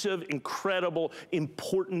massive, incredible,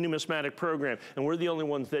 important numismatic program, and we're the only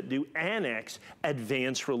ones that do Annex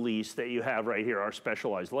advance release that you have right here, our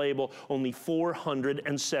specialized label. Only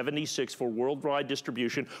 476 for worldwide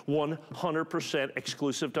distribution, 100%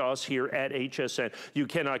 exclusive to us here at HSN. You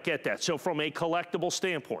cannot get that. So from a collectible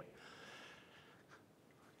standpoint,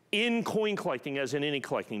 in coin collecting, as in any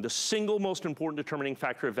collecting, the single most important determining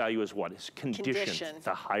factor of value is what? Is condition.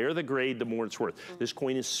 The higher the grade, the more it's worth. This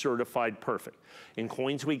coin is certified perfect. In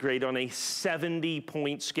coins, we grade on a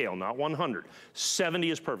 70-point scale, not 100.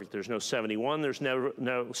 70 is perfect. There's no 71. There's no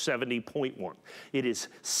 70.1. It is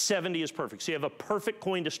 70 is perfect. So you have a perfect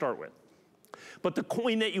coin to start with. But the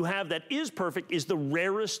coin that you have that is perfect is the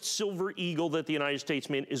rarest silver eagle that the United States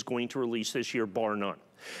Mint is going to release this year, bar none.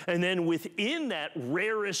 And then within that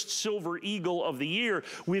rarest silver eagle of the year,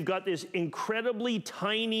 we've got this incredibly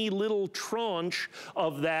tiny little tranche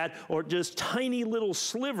of that, or just tiny little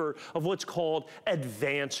sliver of what's called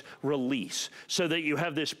advance release. So that you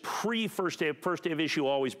have this first day of issue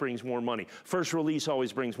always brings more money. First release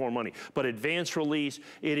always brings more money. But advance release,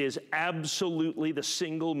 it is absolutely the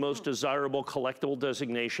single most desirable collectible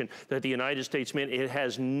designation that the United States Mint, it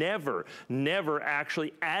has never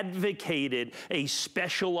actually advocated a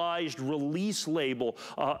specialized release label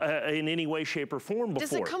in any way, shape, or form before.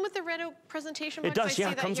 Does it come with the red oak presentation box? It does,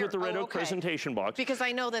 yeah, it comes with the red oak presentation box. Because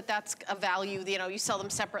I know that that's a value, you know, you sell them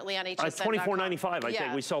separately on HSN.com. $24.95, I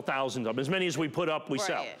think. We sell thousands of them. As many as we put up, we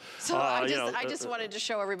sell. So I just wanted to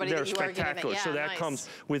show everybody that you are getting it. Yeah, so that comes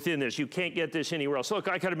within this. You can't get this anywhere else. Look,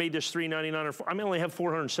 I could have made this $3.99 or I only have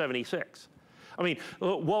 476. I mean,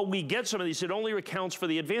 while we get some of these, it only accounts for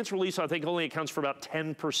the advanced release, I think only accounts for about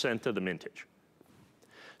 10% of the mintage.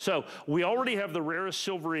 So we already have the rarest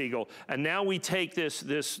silver eagle, and now we take this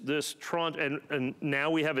tront, and now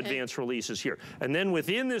we have advanced releases here. And then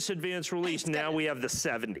within this advanced release, now we have the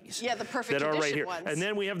 70s. Yeah, the perfect that are right here. ones. And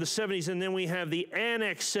then we have the 70s, and then we have the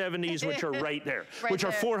Annex 70s, which are right there, which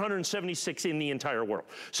are 476 in the entire world.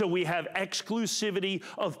 So we have exclusivity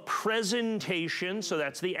of presentation, so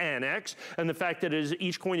that's the Annex, and the fact that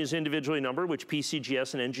each coin is individually numbered, which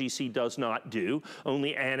PCGS and NGC does not do.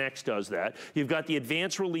 Only Annex does that. You've got the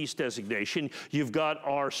advanced release release designation. You've got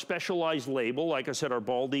our specialized label, like I said, our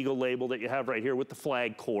bald eagle label that you have right here with the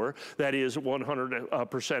flag core. That is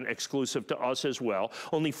 100% exclusive to us as well.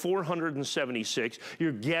 Only 476.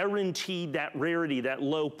 You're guaranteed that rarity, that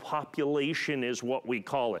low population is what we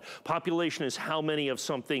call it. Population is how many of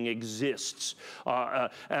something exists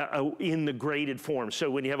in the graded form. So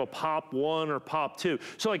when you have a pop 1 or pop 2.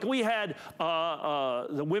 So like we had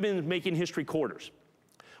the women making history quarters.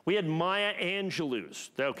 We had Maya Angelou's,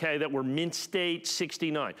 okay, that were mint state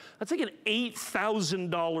 69. That's like an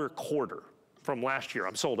 $8,000 quarter from last year.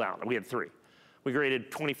 I'm sold out. We had 3. We graded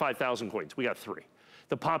 25,000 coins. We got 3.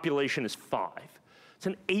 The population is 5. It's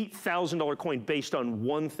an $8,000 coin based on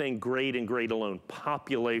one thing, grade and grade alone,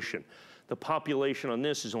 population. The population on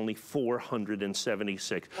this is only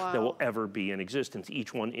 476 that will ever be in existence.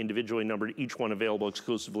 Each one individually numbered, each one available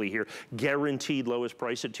exclusively here. Guaranteed lowest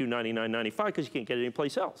price at $299.95 because you can't get it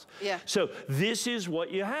anyplace else. Yeah. So this is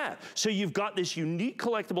what you have. So you've got this unique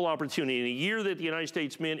collectible opportunity in a year that the United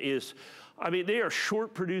States Mint is, I mean, they are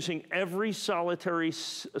short producing every solitary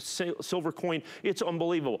silver coin. It's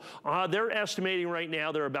unbelievable. They're estimating right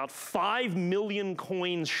now they're about 5 million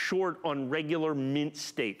coins short on regular mint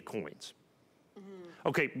state coins.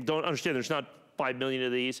 Okay, don't understand, there's not 5 million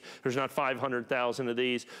of these. There's not 500,000 of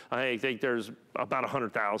these. I think there's about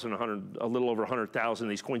 100,000, a little over 100,000 of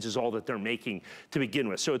these coins is all that they're making to begin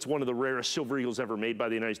with. So it's one of the rarest silver eagles ever made by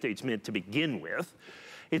the United States Mint to begin with.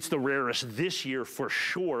 It's the rarest this year for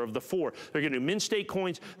sure of the 4. They're gonna do mint state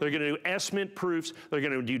coins, they're gonna do S mint proofs, they're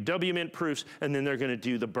gonna do W mint proofs, and then they're gonna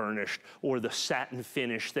do the burnished or the satin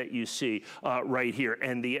finish that you see right here.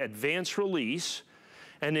 And the advanced release,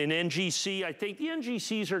 and in NGC, I think the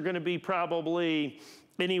NGCs are gonna be probably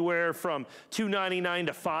anywhere from $299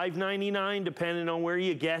 to $599, depending on where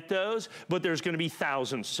you get those. But there's gonna be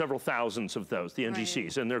thousands, several thousands of those, the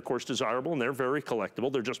NGCs. And they're, of course, desirable, and they're very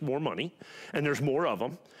collectible. They're just more money, and there's more of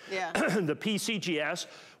them. Yeah. The PCGS,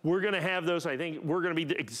 we're gonna have those, I think, we're gonna be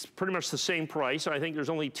pretty much the same price. I think there's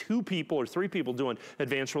only 2 people or 3 people doing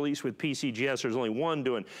advanced release with PCGS. There's only 1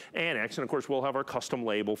 doing Annex, and of course, we'll have our custom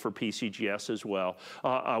label for PCGS as well.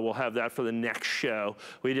 We'll have that for the next show.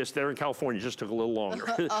 They're in California, just took a little longer.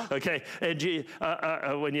 Okay,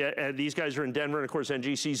 these guys are in Denver, and of course,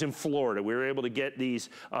 NGC's in Florida. We were able to get these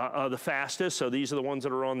the fastest, so these are the ones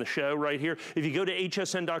that are on the show right here. If you go to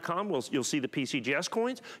hsn.com, you'll see the PCGS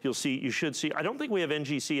coins. You should see, I don't think we have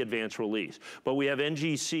NGC advanced release, but we have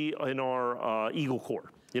NGC in our Eagle Core.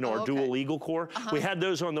 You know, our dual Eagle Core. We had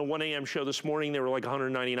those on the 1 a.m. show this morning. They were like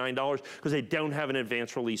 $199 because they don't have an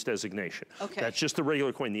advanced release designation. That's just the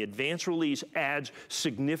regular coin. The advanced release adds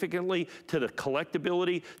significantly to the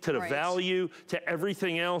collectability, to the value, to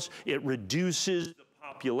everything else. It reduces the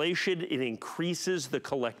population, it increases the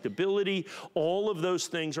collectability. All of those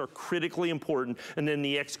things are critically important. And then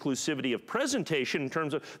the exclusivity of presentation in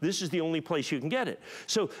terms of this is the only place you can get it.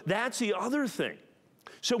 So that's the other thing.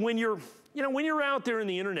 So when you're out there in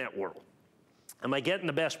the internet world, am I getting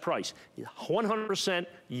the best price? 100%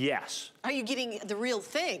 yes. Are you getting the real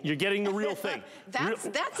thing? You're getting the real thing. That's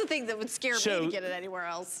the thing that would scare me to get it anywhere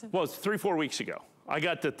else. Well, it's 3-4 weeks ago. I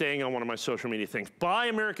got the thing on one of my social media things. Buy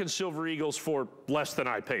American Silver Eagles for less than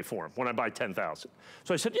I pay for them when I buy 10,000.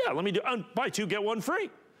 So I said, yeah, let me buy 2, get 1 free.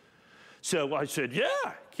 So I said,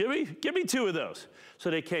 yeah, give me 2 of those. So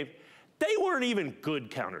they came. They weren't even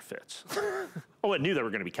good counterfeits. Oh, I knew they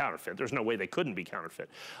were gonna be counterfeit. There's no way they couldn't be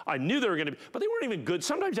counterfeit. I knew they were gonna be, but they weren't even good.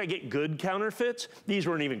 Sometimes I get good counterfeits. These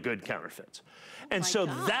weren't even good counterfeits. And so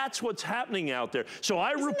that's what's happening out there. So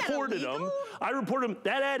I reported them.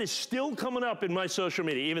 That ad is still coming up in my social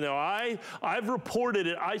media, even though I've reported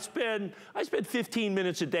it. I spend 15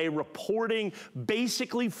 minutes a day reporting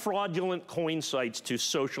basically fraudulent coin sites to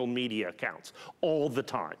social media accounts all the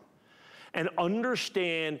time. And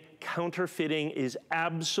understand counterfeiting is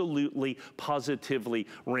absolutely, positively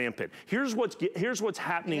rampant. Here's what's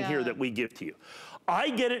happening here that we give to you. I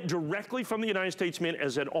get it directly from the United States Mint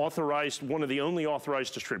as an authorized, one of the only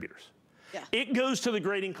authorized distributors. It goes to the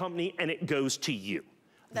grading company and it goes to you.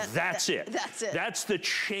 That's it. That's it. That's the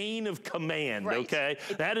chain of command, okay?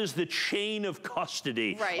 That is the chain of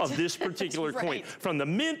custody of this particular coin. From the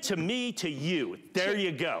mint to me to you. There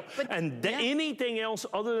you go. And anything else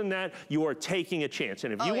other than that, you are taking a chance.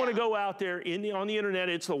 And if you want to go out there on the internet,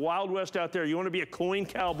 it's the Wild West out there. You want to be a coin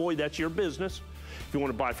cowboy, that's your business. If you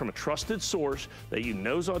want to buy from a trusted source that you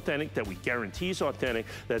know is authentic, that we guarantee is authentic,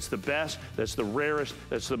 that's the best, that's the rarest,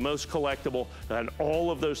 that's the most collectible, and all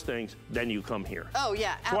of those things, then you come here. Oh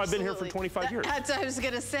yeah, absolutely. So I've been here for 25 years. That's what I was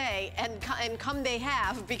gonna say, and come they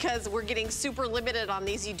have, because we're getting super limited on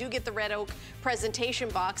these. You do get the Red Oak presentation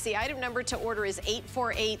box. The item number to order is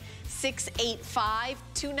 848-685,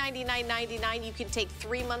 $299.99. You can take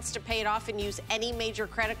 3 months to pay it off and use any major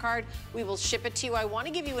credit card. We will ship it to you. I want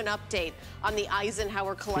to give you an update on the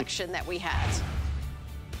Eisenhower collection that we had.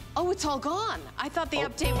 Oh, it's all gone. I thought the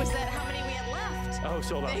update was that how many we had left. Oh,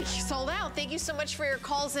 sold out. Sold out. Thank you so much for your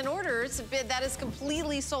calls and orders. That is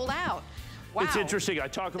completely sold out. Wow. It's interesting. I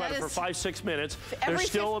talk about it for 5-6 minutes. There's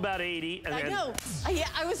still about 80. And I know.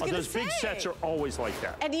 I was going to say. Those big sets are always like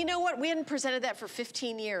that. And you know what? We hadn't presented that for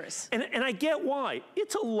 15 years. And I get why.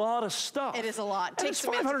 It's a lot of stuff. It is a lot. And it's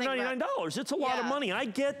 $599. It's a lot of money. I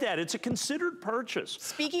get that. It's a considered purchase.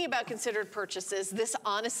 Speaking about considered purchases, this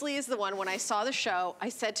honestly is the one. When I saw the show, I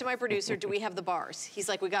said to my producer, do we have the bars? He's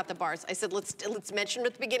like, we got the bars. I said, let's mention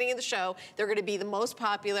at the beginning of the show. They're going to be the most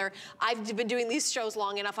popular. I've been doing these shows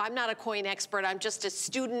long enough. I'm not a coin expert. I'm just a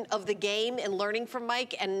student of the game and learning from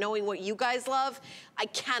Mike and knowing what you guys love. I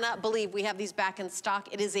cannot believe we have these back in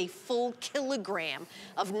stock. It is a full kilogram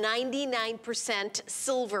of 99%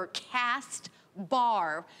 silver cast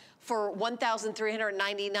bar for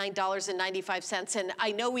 $1,399.95. And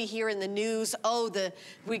I know we hear in the news, oh, the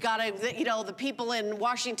people in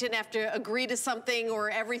Washington have to agree to something, or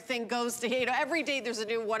everything goes to, every day there's a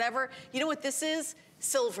new whatever. You know what this is?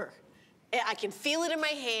 Silver. I can feel it in my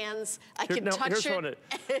hands. I can touch it.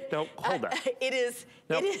 No, hold that. It is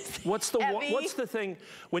what's the thing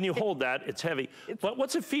when you hold that? It's heavy. But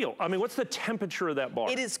what's it feel? I mean, what's the temperature of that bar?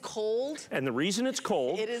 It is cold. And the reason it's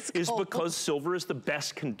cold is because silver is the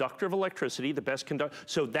best conductor of electricity, the best conductor.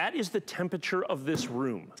 So that is the temperature of this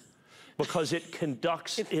room, because it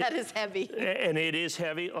conducts. That is heavy. And it is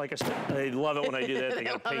heavy. Like I said, I love it when I do that. They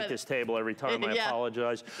got to paint this table every time. I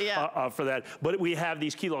apologize for that. But we have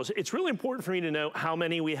these kilos. It's really important for me to know how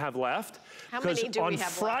many we have left. How many do we have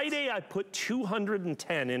left? On Friday, I put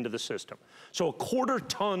 210 into the system. So a quarter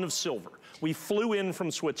ton of silver. We flew in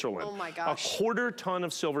from Switzerland. Oh my gosh. A quarter ton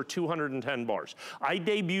of silver, 210 bars. I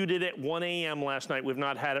debuted it at 1 a.m. last night. We've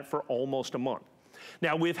not had it for almost a month.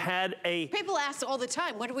 Now, we've had People ask all the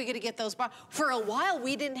time, when are we going to get those bars? For a while,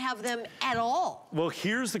 we didn't have them at all. Well,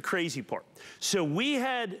 here's the crazy part. So we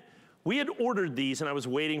had ordered these, and I was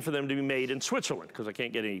waiting for them to be made in Switzerland, because I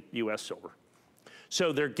can't get any U.S. silver.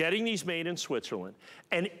 So they're getting these made in Switzerland.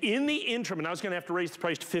 And in the interim, and I was going to have to raise the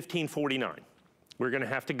price to $15.49. We're going to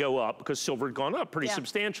have to go up, because silver had gone up pretty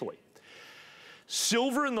substantially.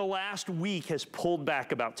 Silver in the last week has pulled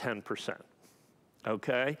back about 10%.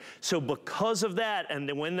 Okay, so because of that, and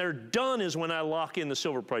then when they're done is when I lock in the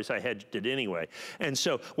silver price. I hedged it anyway. And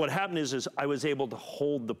so what happened is I was able to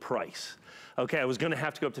hold the price. Okay, I was going to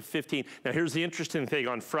have to go up to 15. Now here's the interesting thing.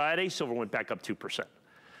 On Friday, silver went back up 2%.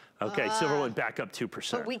 Okay, silver went back up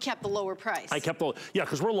 2%. But we kept the lower price. I kept the,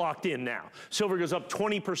 because we're locked in now. Silver goes up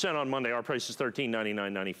 20% on Monday. Our price is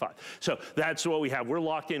 $13.99.95. So that's what we have. We're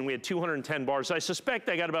locked in. We had 210 bars. I suspect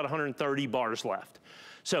I got about 130 bars left.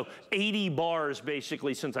 So 80 bars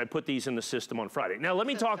basically since I put these in the system on Friday. Now let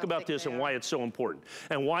me talk about this and why it's so important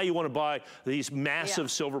and why you want to buy these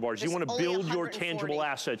massive silver bars. You want to build your tangible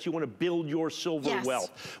assets. You want to build your silver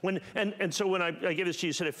wealth. So when I give this to you,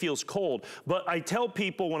 you said it feels cold. But I tell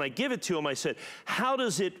people when I give it to them, I said, how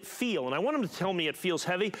does it feel? And I want them to tell me it feels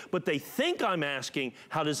heavy, but they think I'm asking,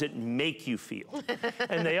 how does it make you feel?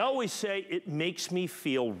 And they always say, it makes me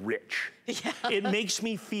feel rich. It makes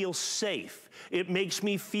me feel safe. It makes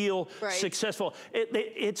me feel successful.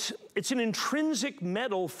 It's an intrinsic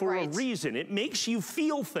metal for a reason. It makes you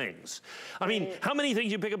feel things. I mean, how many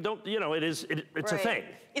things you pick up don't, it's a thing.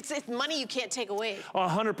 It's money you can't take away.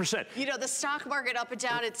 100%. You know, the stock market up and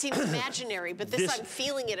down, it seems imaginary, but this I'm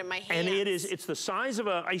feeling it in my hands. And it's the size of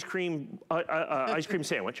an ice cream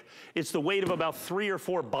sandwich. It's the weight of about 3 or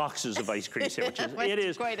 4 boxes of ice cream sandwiches. It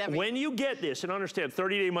is, when you get this, and understand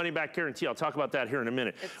 30-day money-back guarantee, I'll talk about that here in a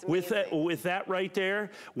minute. With that right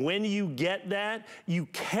there, when you get that,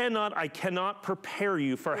 I cannot prepare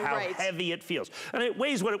you for how heavy it feels. And it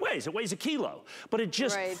weighs what it weighs. It weighs a kilo, but it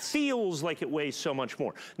just feels like it weighs so much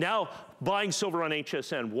more. Now, buying silver on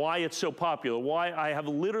HSN, why it's so popular, why I have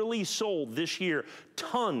literally sold this year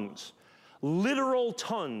tons, literal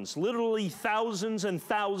tons, literally thousands and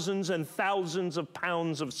thousands and thousands of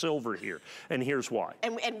pounds of silver here. And here's why.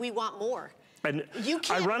 And we want more. And you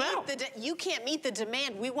can't I run out. You can't meet the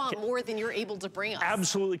demand. We want more than you're able to bring us.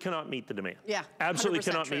 Absolutely cannot meet the demand. Yeah, absolutely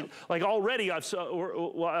cannot true. meet. Like already, I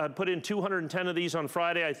put in 210 of these on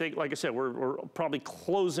Friday. I think, like I said, we're probably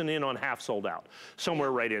closing in on half sold out,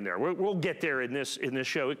 somewhere right in there. We'll get there in this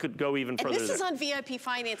show. It could go even further. And this is on VIP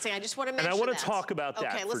financing. I just want to mention that. And I want to talk about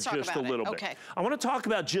that for just a little bit. Okay. I want to talk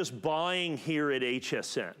about just buying here at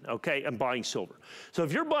HSN, okay, and buying silver. So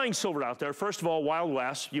if you're buying silver out there, first of all, Wild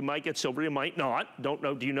West, you might get silver, you might not. Don't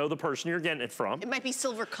know. Do you know the person you're getting it from? It might be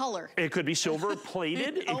silver color. It could be silver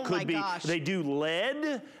plated. It could be. Gosh. They do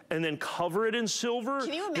lead and then cover it in silver.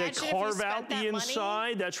 Can you imagine They if you carve spent out the that inside.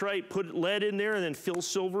 money? That's right. Put lead in there and then fill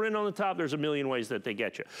silver in on the top. There's a million ways that they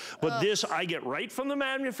get you. But this I get right from the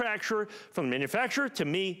manufacturer to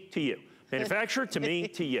me to you. Manufacturer to me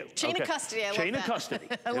to you. Chain of custody. I love chain that. of custody.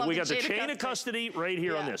 And we got the chain of custody right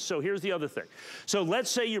here on this. So here's the other thing. So let's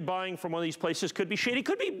say you're buying from one of these places. Could be shady.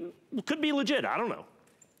 Could be legit. I don't know.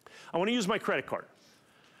 I want to use my credit card.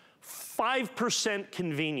 5%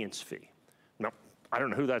 convenience fee. No, I don't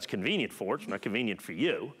know who that's convenient for. It's not convenient for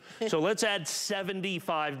you. So let's add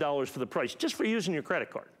 $75 for the price just for using your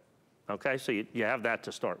credit card. Okay, so you have that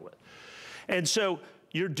to start with. And so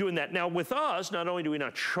you're doing that. Now with us, not only do we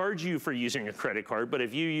not charge you for using a credit card, but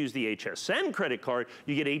if you use the HSN credit card,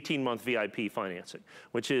 you get 18-month VIP financing,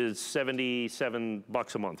 which is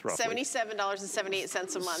 $77 a month, roughly.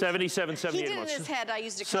 $77.78 a month. 77, 78 He did a month. in his head. I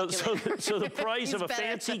used a calculator. So the price of a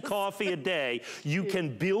fancy coffee a day, you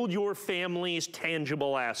can build your family's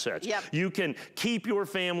tangible assets. Yep. You can keep your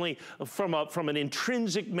family from an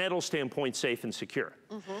intrinsic metal standpoint safe and secure.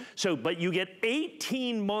 So, but you get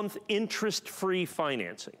 18-month interest-free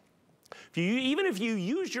financing. Even if you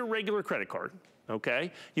used your regular credit card,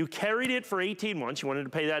 okay, you carried it for 18 months, you wanted to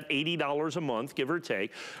pay that $80 a month, give or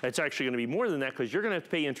take. It's actually going to be more than that because you're going to have to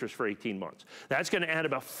pay interest for 18 months. That's going to add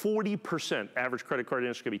about 40%. Average credit card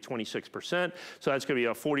interest is going to be 26%, so that's going to be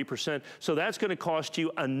about 40%. So that's going to cost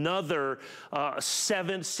you another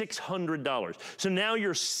 $600. So now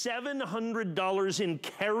you're $700 in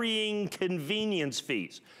carrying convenience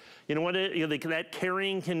fees. You know what that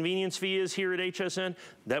carrying convenience fee is here at HSN?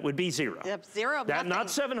 That would be zero. Yep, zero. That, not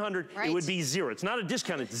 700, right. It would be zero. It's not a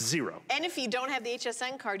discount, it's zero. And if you don't have the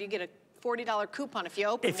HSN card, you get a $40 coupon if you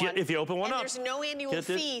open one. If you open one and up. There's no annual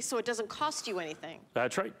fee, so it doesn't cost you anything.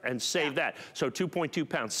 That's right, and save that. So 2.2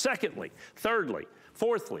 pounds. Secondly, thirdly,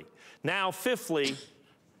 fourthly, now fifthly,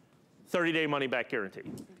 30-day money-back guarantee.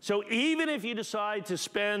 So even if you decide to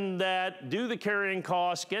spend that, do the carrying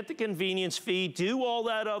costs, get the convenience fee, do all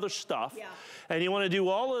that other stuff, and you want to do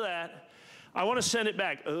all of that, I want to send it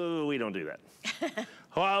back. Oh, we don't do that.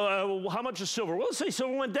 How much is silver? Well, let's say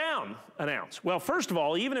silver went down an ounce. Well, first of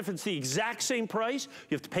all, even if it's the exact same price,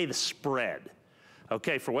 you have to pay the spread,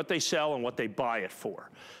 okay, for what they sell and what they buy it for.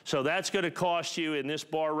 So that's going to cost you, in this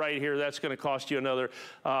bar right here, that's going to cost you another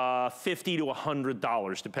 $50 to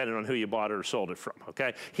 $100, depending on who you bought it or sold it from,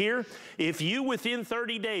 okay? Here, if you, within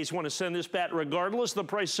 30 days, want to send this back, regardless of the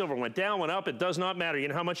price of silver, went down, went up, it does not matter. You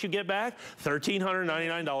know how much you get back?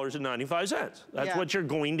 $1,399.95. That's what you're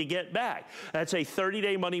going to get back. That's a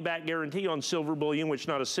 30-day money-back guarantee on silver bullion, which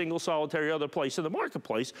not a single solitary other place in the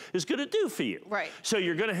marketplace is going to do for you. Right. So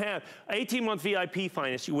you're going to have 18-month VIP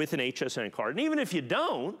financing with an HSN card. And even if you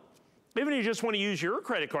don't, even if you just want to use your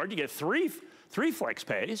credit card, you get three flex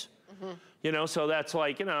pays. You know, so that's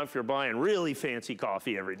like, you know, if you're buying really fancy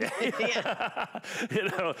coffee every day. You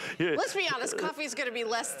know. Let's be honest, coffee is going to be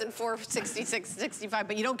less than $4.66.65,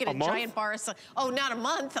 but you don't get a giant bar. Oh, not a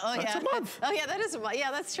month. Oh, that's a month. Oh, yeah, that is a month. Yeah,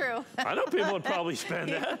 that's true. I know people would probably spend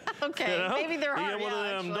that. Okay, you know? maybe there are. You get one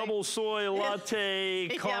of them double soy latte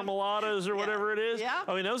carameladas or whatever it is. Yeah.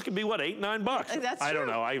 I mean, those could be, what, $8, $9? That's I don't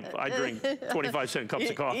true. know. I drink 25-cent cups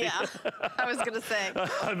of coffee. Yeah, I was going to say.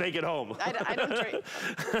 I make it home. I don't drink.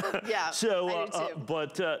 Yeah. So,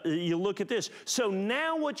 you look at this. So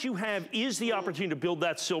now what you have is the opportunity to build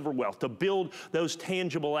that silver wealth, to build those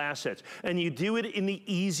tangible assets. And you do it in the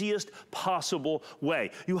easiest possible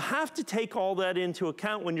way. You have to take all that into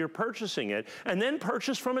account when you're purchasing it, and then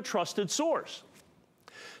purchase from a trusted source.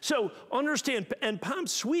 So understand, and Palm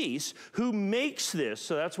Suisse, who makes this,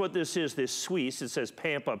 so that's what this is, this Suisse, it says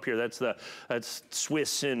PAMP up here, that's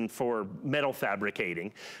Swiss in for metal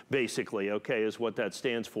fabricating, basically, okay, is what that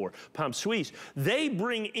stands for. Palm Suisse, they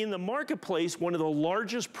bring in the marketplace one of the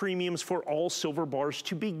largest premiums for all silver bars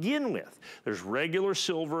to begin with. There's regular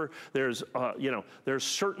silver, there's, you know, there's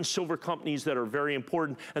certain silver companies that are very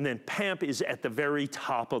important, and then PAMP is at the very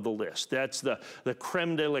top of the list. That's the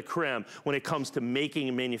creme de la creme when it comes to making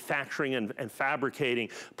and manufacturing and fabricating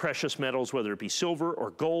precious metals, whether it be silver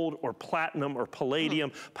or gold or platinum or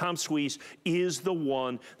palladium. Palm Suisse is the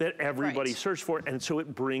one that everybody searched for, and so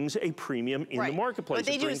it brings a premium in the marketplace. What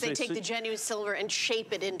they do is they take the genuine silver and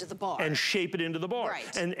shape it into the bar. And shape it into the bar.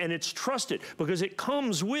 Right. And it's trusted because it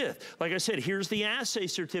comes with, like I said, here's the assay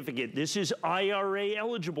certificate. This is IRA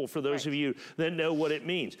eligible for those of you that know what it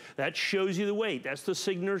means. That shows you the weight. That's the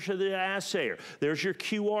signature of the assayer. There's your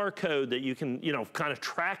QR code that you can, you know, kind of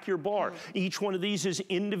track your bar. Each one of these is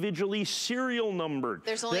individually serial numbered.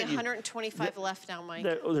 There's only 125 left now, Mike.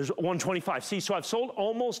 There's 125. See, so I've sold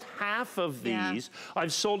almost half of these.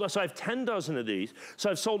 So I have 10 dozen of these. So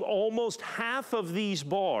I've sold almost half of these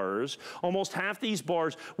bars, almost half these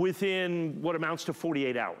bars within what amounts to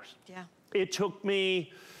 48 hours. Yeah. It took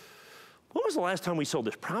me, when was the last time we sold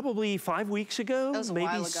this? Probably 5 weeks ago,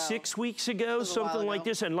 maybe 6 weeks ago, something like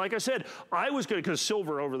this. And like I said, I was going to, because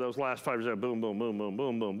silver over those last 5 years, boom, boom, boom, boom,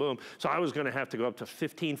 boom, boom, boom. So I was going to have to go up to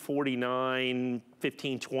 1549,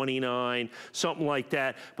 1529, something like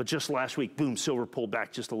that. But just last week, boom, silver pulled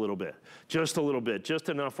back just a little bit, just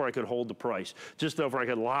enough where I could hold the price, just enough where I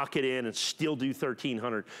could lock it in and still do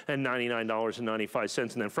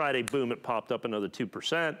 $1,399.95. And then Friday, boom, it popped up another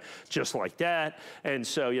 2%, just like that. And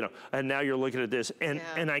so, you know, and now you're looking at this,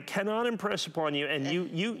 and I cannot impress upon you, and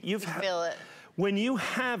you've feel it. When you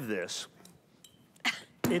have this,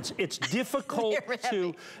 it's difficult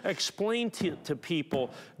to explain to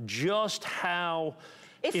people just how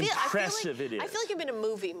impressive it is. I feel like I'm in a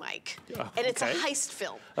movie, Mike, and it's a heist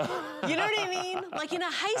film. You know what I mean? Like in a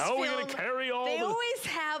heist film, we gonna carry all they always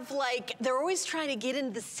have like, they're always trying to get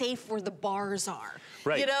into the safe where the bars are.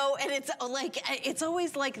 Right. You know, and it's like, it's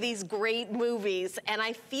always like these great movies, and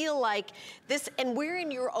I feel like this, and where in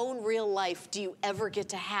your own real life do you ever get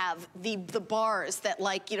to have the bars that,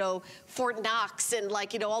 like, you know, Fort Knox and,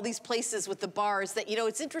 like, you know, all these places with the bars that, you know,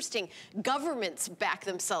 it's interesting, governments back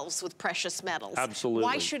themselves with precious metals. Absolutely.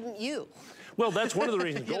 Why shouldn't you? Well, that's one of the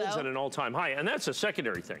reasons gold's at an all-time high, and that's a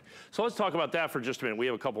secondary thing. So let's talk about that for just a minute. We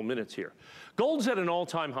have a couple minutes here. Gold's at an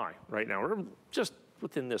all-time high right now. We're just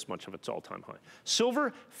within this much of its all-time high.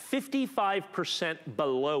 Silver, 55%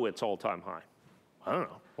 below its all-time high. I don't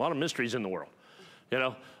know, a lot of mysteries in the world. You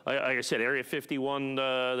know, like I said, Area 51,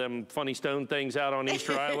 them funny stone things out on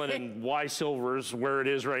Easter Island, and why silver's where it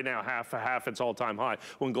is right now, half its all-time high,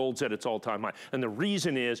 when gold's at its all-time high. And the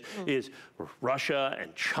reason is Russia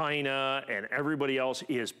and China and everybody else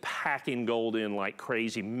is packing gold in like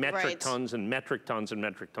crazy, metric tons and metric tons and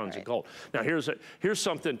metric tons of gold. Now here's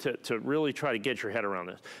something to really try to get your head around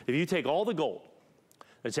this. If you take all the gold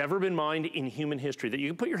that's ever been mined in human history that you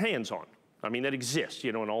can put your hands on, I mean, that exists,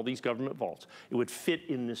 you know, in all these government vaults, it would fit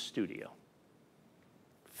in this studio.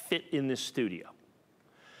 Fit in this studio.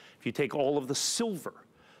 If you take all of the silver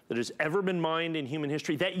that has ever been mined in human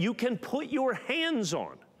history that you can put your hands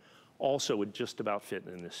on, also would just about fit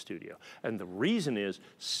in this studio. And the reason is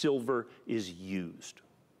silver is used.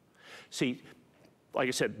 See, like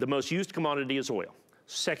I said, the most used commodity is oil.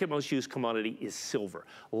 Second most used commodity is silver.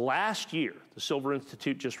 Last year, the Silver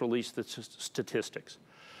Institute just released the statistics.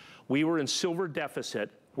 We were in silver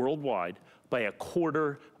deficit worldwide by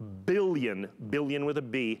 250 billion, billion with a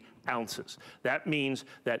B, ounces. That means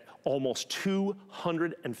that almost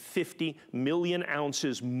 250 million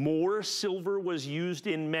ounces more silver was used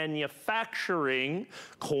in manufacturing,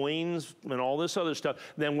 coins and all this other stuff,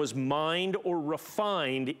 than was mined or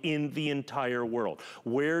refined in the entire world.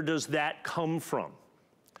 Where does that come from?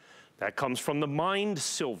 That comes from the mined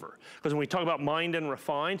silver. Because when we talk about mined and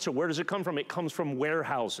refined, so where does it come from? It comes from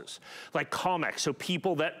warehouses, like COMEX. So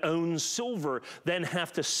people that own silver then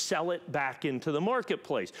have to sell it back into the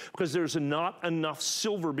marketplace because there's not enough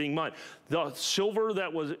silver being mined. The silver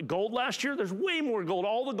that was gold last year, there's way more gold.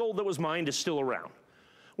 All the gold that was mined is still around.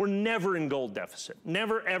 We're never in gold deficit.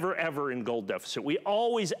 Never, ever, ever in gold deficit. We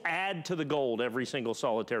always add to the gold every single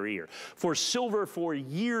solitary year. For silver, for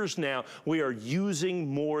years now, we are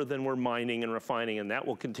using more than we're mining and refining, and that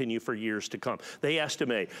will continue for years to come. They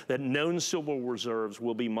estimate that known silver reserves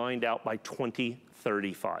will be mined out by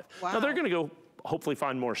 2035. Wow. Now, they're going to go hopefully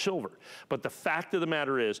find more silver. But the fact of the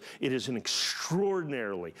matter is, it is an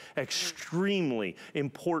extraordinarily, extremely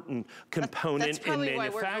important component in manufacturing. That's probably why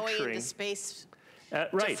we're going into space.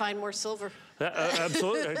 To find more silver.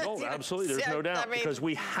 Absolutely, gold, absolutely, there's no doubt, because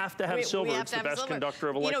we have to have silver. It's the best conductor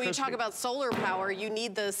of electricity. You know, you talk about solar power, you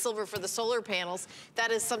need the silver for the solar panels.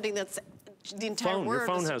 That is something that's the entire world. Your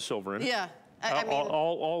phone has silver in it. Yeah. I mean,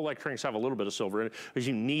 all electronics have a little bit of silver in it because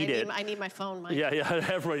you need it. I need my phone, Mike. Yeah,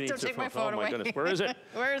 everybody needs their phone. Don't take my phone away. Oh my goodness, where is it?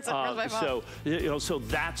 Where is it? Where's my phone? So, so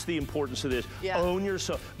that's the importance of this. Yeah. Own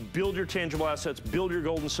yourself, build your tangible assets, build your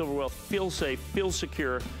gold and silver wealth, feel safe, feel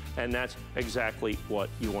secure, and that's exactly what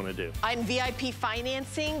you want to do. On VIP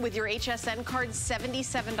financing with your HSN card,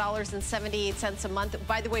 $77.78 a month.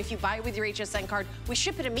 By the way, if you buy it with your HSN card, we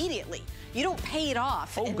ship it immediately. You don't pay it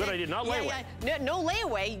off. Oh, good idea. Not layaway. Yeah, no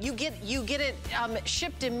layaway. You get it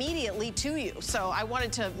shipped immediately to you. So I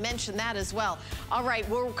wanted to mention that as well. All right,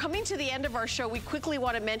 we're coming to the end of our show. We quickly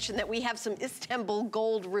want to mention that we have some Istanbul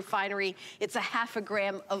Gold Refinery. It's a 1/2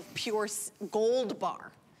 gram of pure gold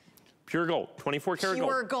bar. Pure gold, 24 karat gold.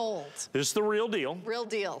 Pure gold. This is the real deal. Real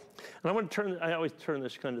deal. And I want to I always turn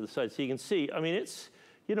this kind of to the side so you can see. I mean,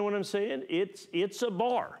 you know what I'm saying? It's a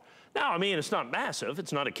bar. Now, I mean, it's not massive.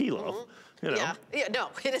 It's not a kilo. You know. Yeah, no,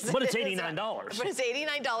 it isn't. But it's $89. But it's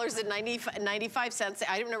 $89.95.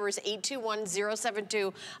 The item number is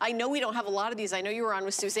 821072. I know we don't have a lot of these. I know you were on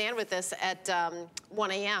with Suzanne with this at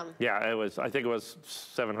 1 a.m. Yeah, I think it was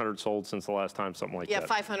 700 sold since the last time, something like that. Yeah,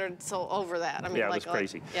 500 sold over that. I mean, yeah, it was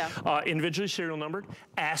crazy. Individually serial numbered,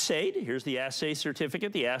 assayed. Here's the assay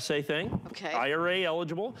certificate, the assay thing. Okay. IRA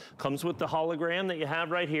eligible. Comes with the hologram that you have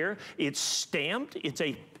right here. It's stamped. It's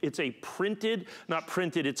a printed, not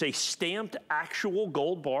printed, it's a stamped actual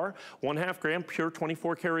gold bar, 1/2 gram, pure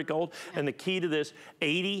 24 karat gold. And the key to this,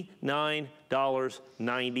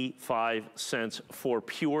 $89.95 for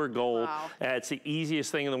pure gold. Wow. It's the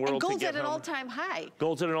easiest thing in the world and gold's to get at an all-time high.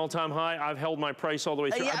 Gold's at an all-time high. I've held my price all the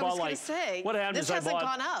way through. Yeah, I was gonna say, what happened this is hasn't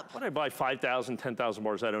gone up. What did I buy? 5,000, 10,000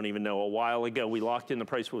 bars, I don't even know. A while ago, we locked in the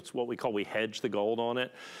price, what we hedged the gold on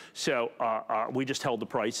it. So we just held the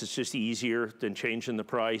price. It's just easier than changing the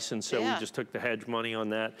price. And so we just took the hedge money on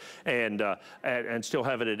that and still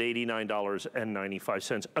have it at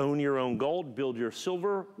 $89.95. Own your own gold, build your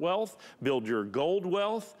silver wealth, build your gold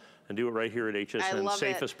wealth, and do it right here at HSN.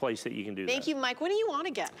 Safest place that you can do that. Thank you, Mike. When do you want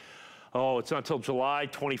to get? Oh, it's not until July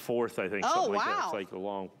 24th, I think. Oh, something like wow. that. It's like a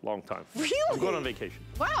long time. Really? I'm going on vacation.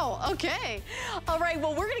 Wow, okay. All right,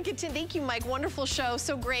 well, we're going to continue. Thank you, Mike. Wonderful show.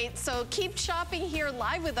 So great. So keep shopping here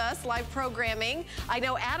live with us, live programming. I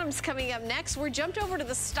know Adam's coming up next. We're jumped over to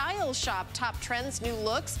the Style Shop. Top trends, new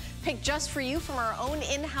looks, picked just for you from our own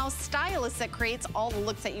in-house stylist that creates all the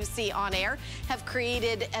looks that you see on air. Have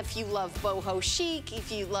created, if you love boho chic,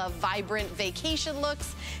 if you love vibrant vacation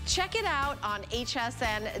looks, check it out on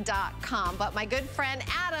hsn.com. But my good friend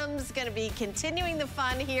Adam's going to be continuing the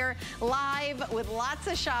fun here live with lots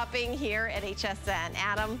of shopping here at HSN.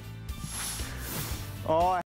 Adam? Oh,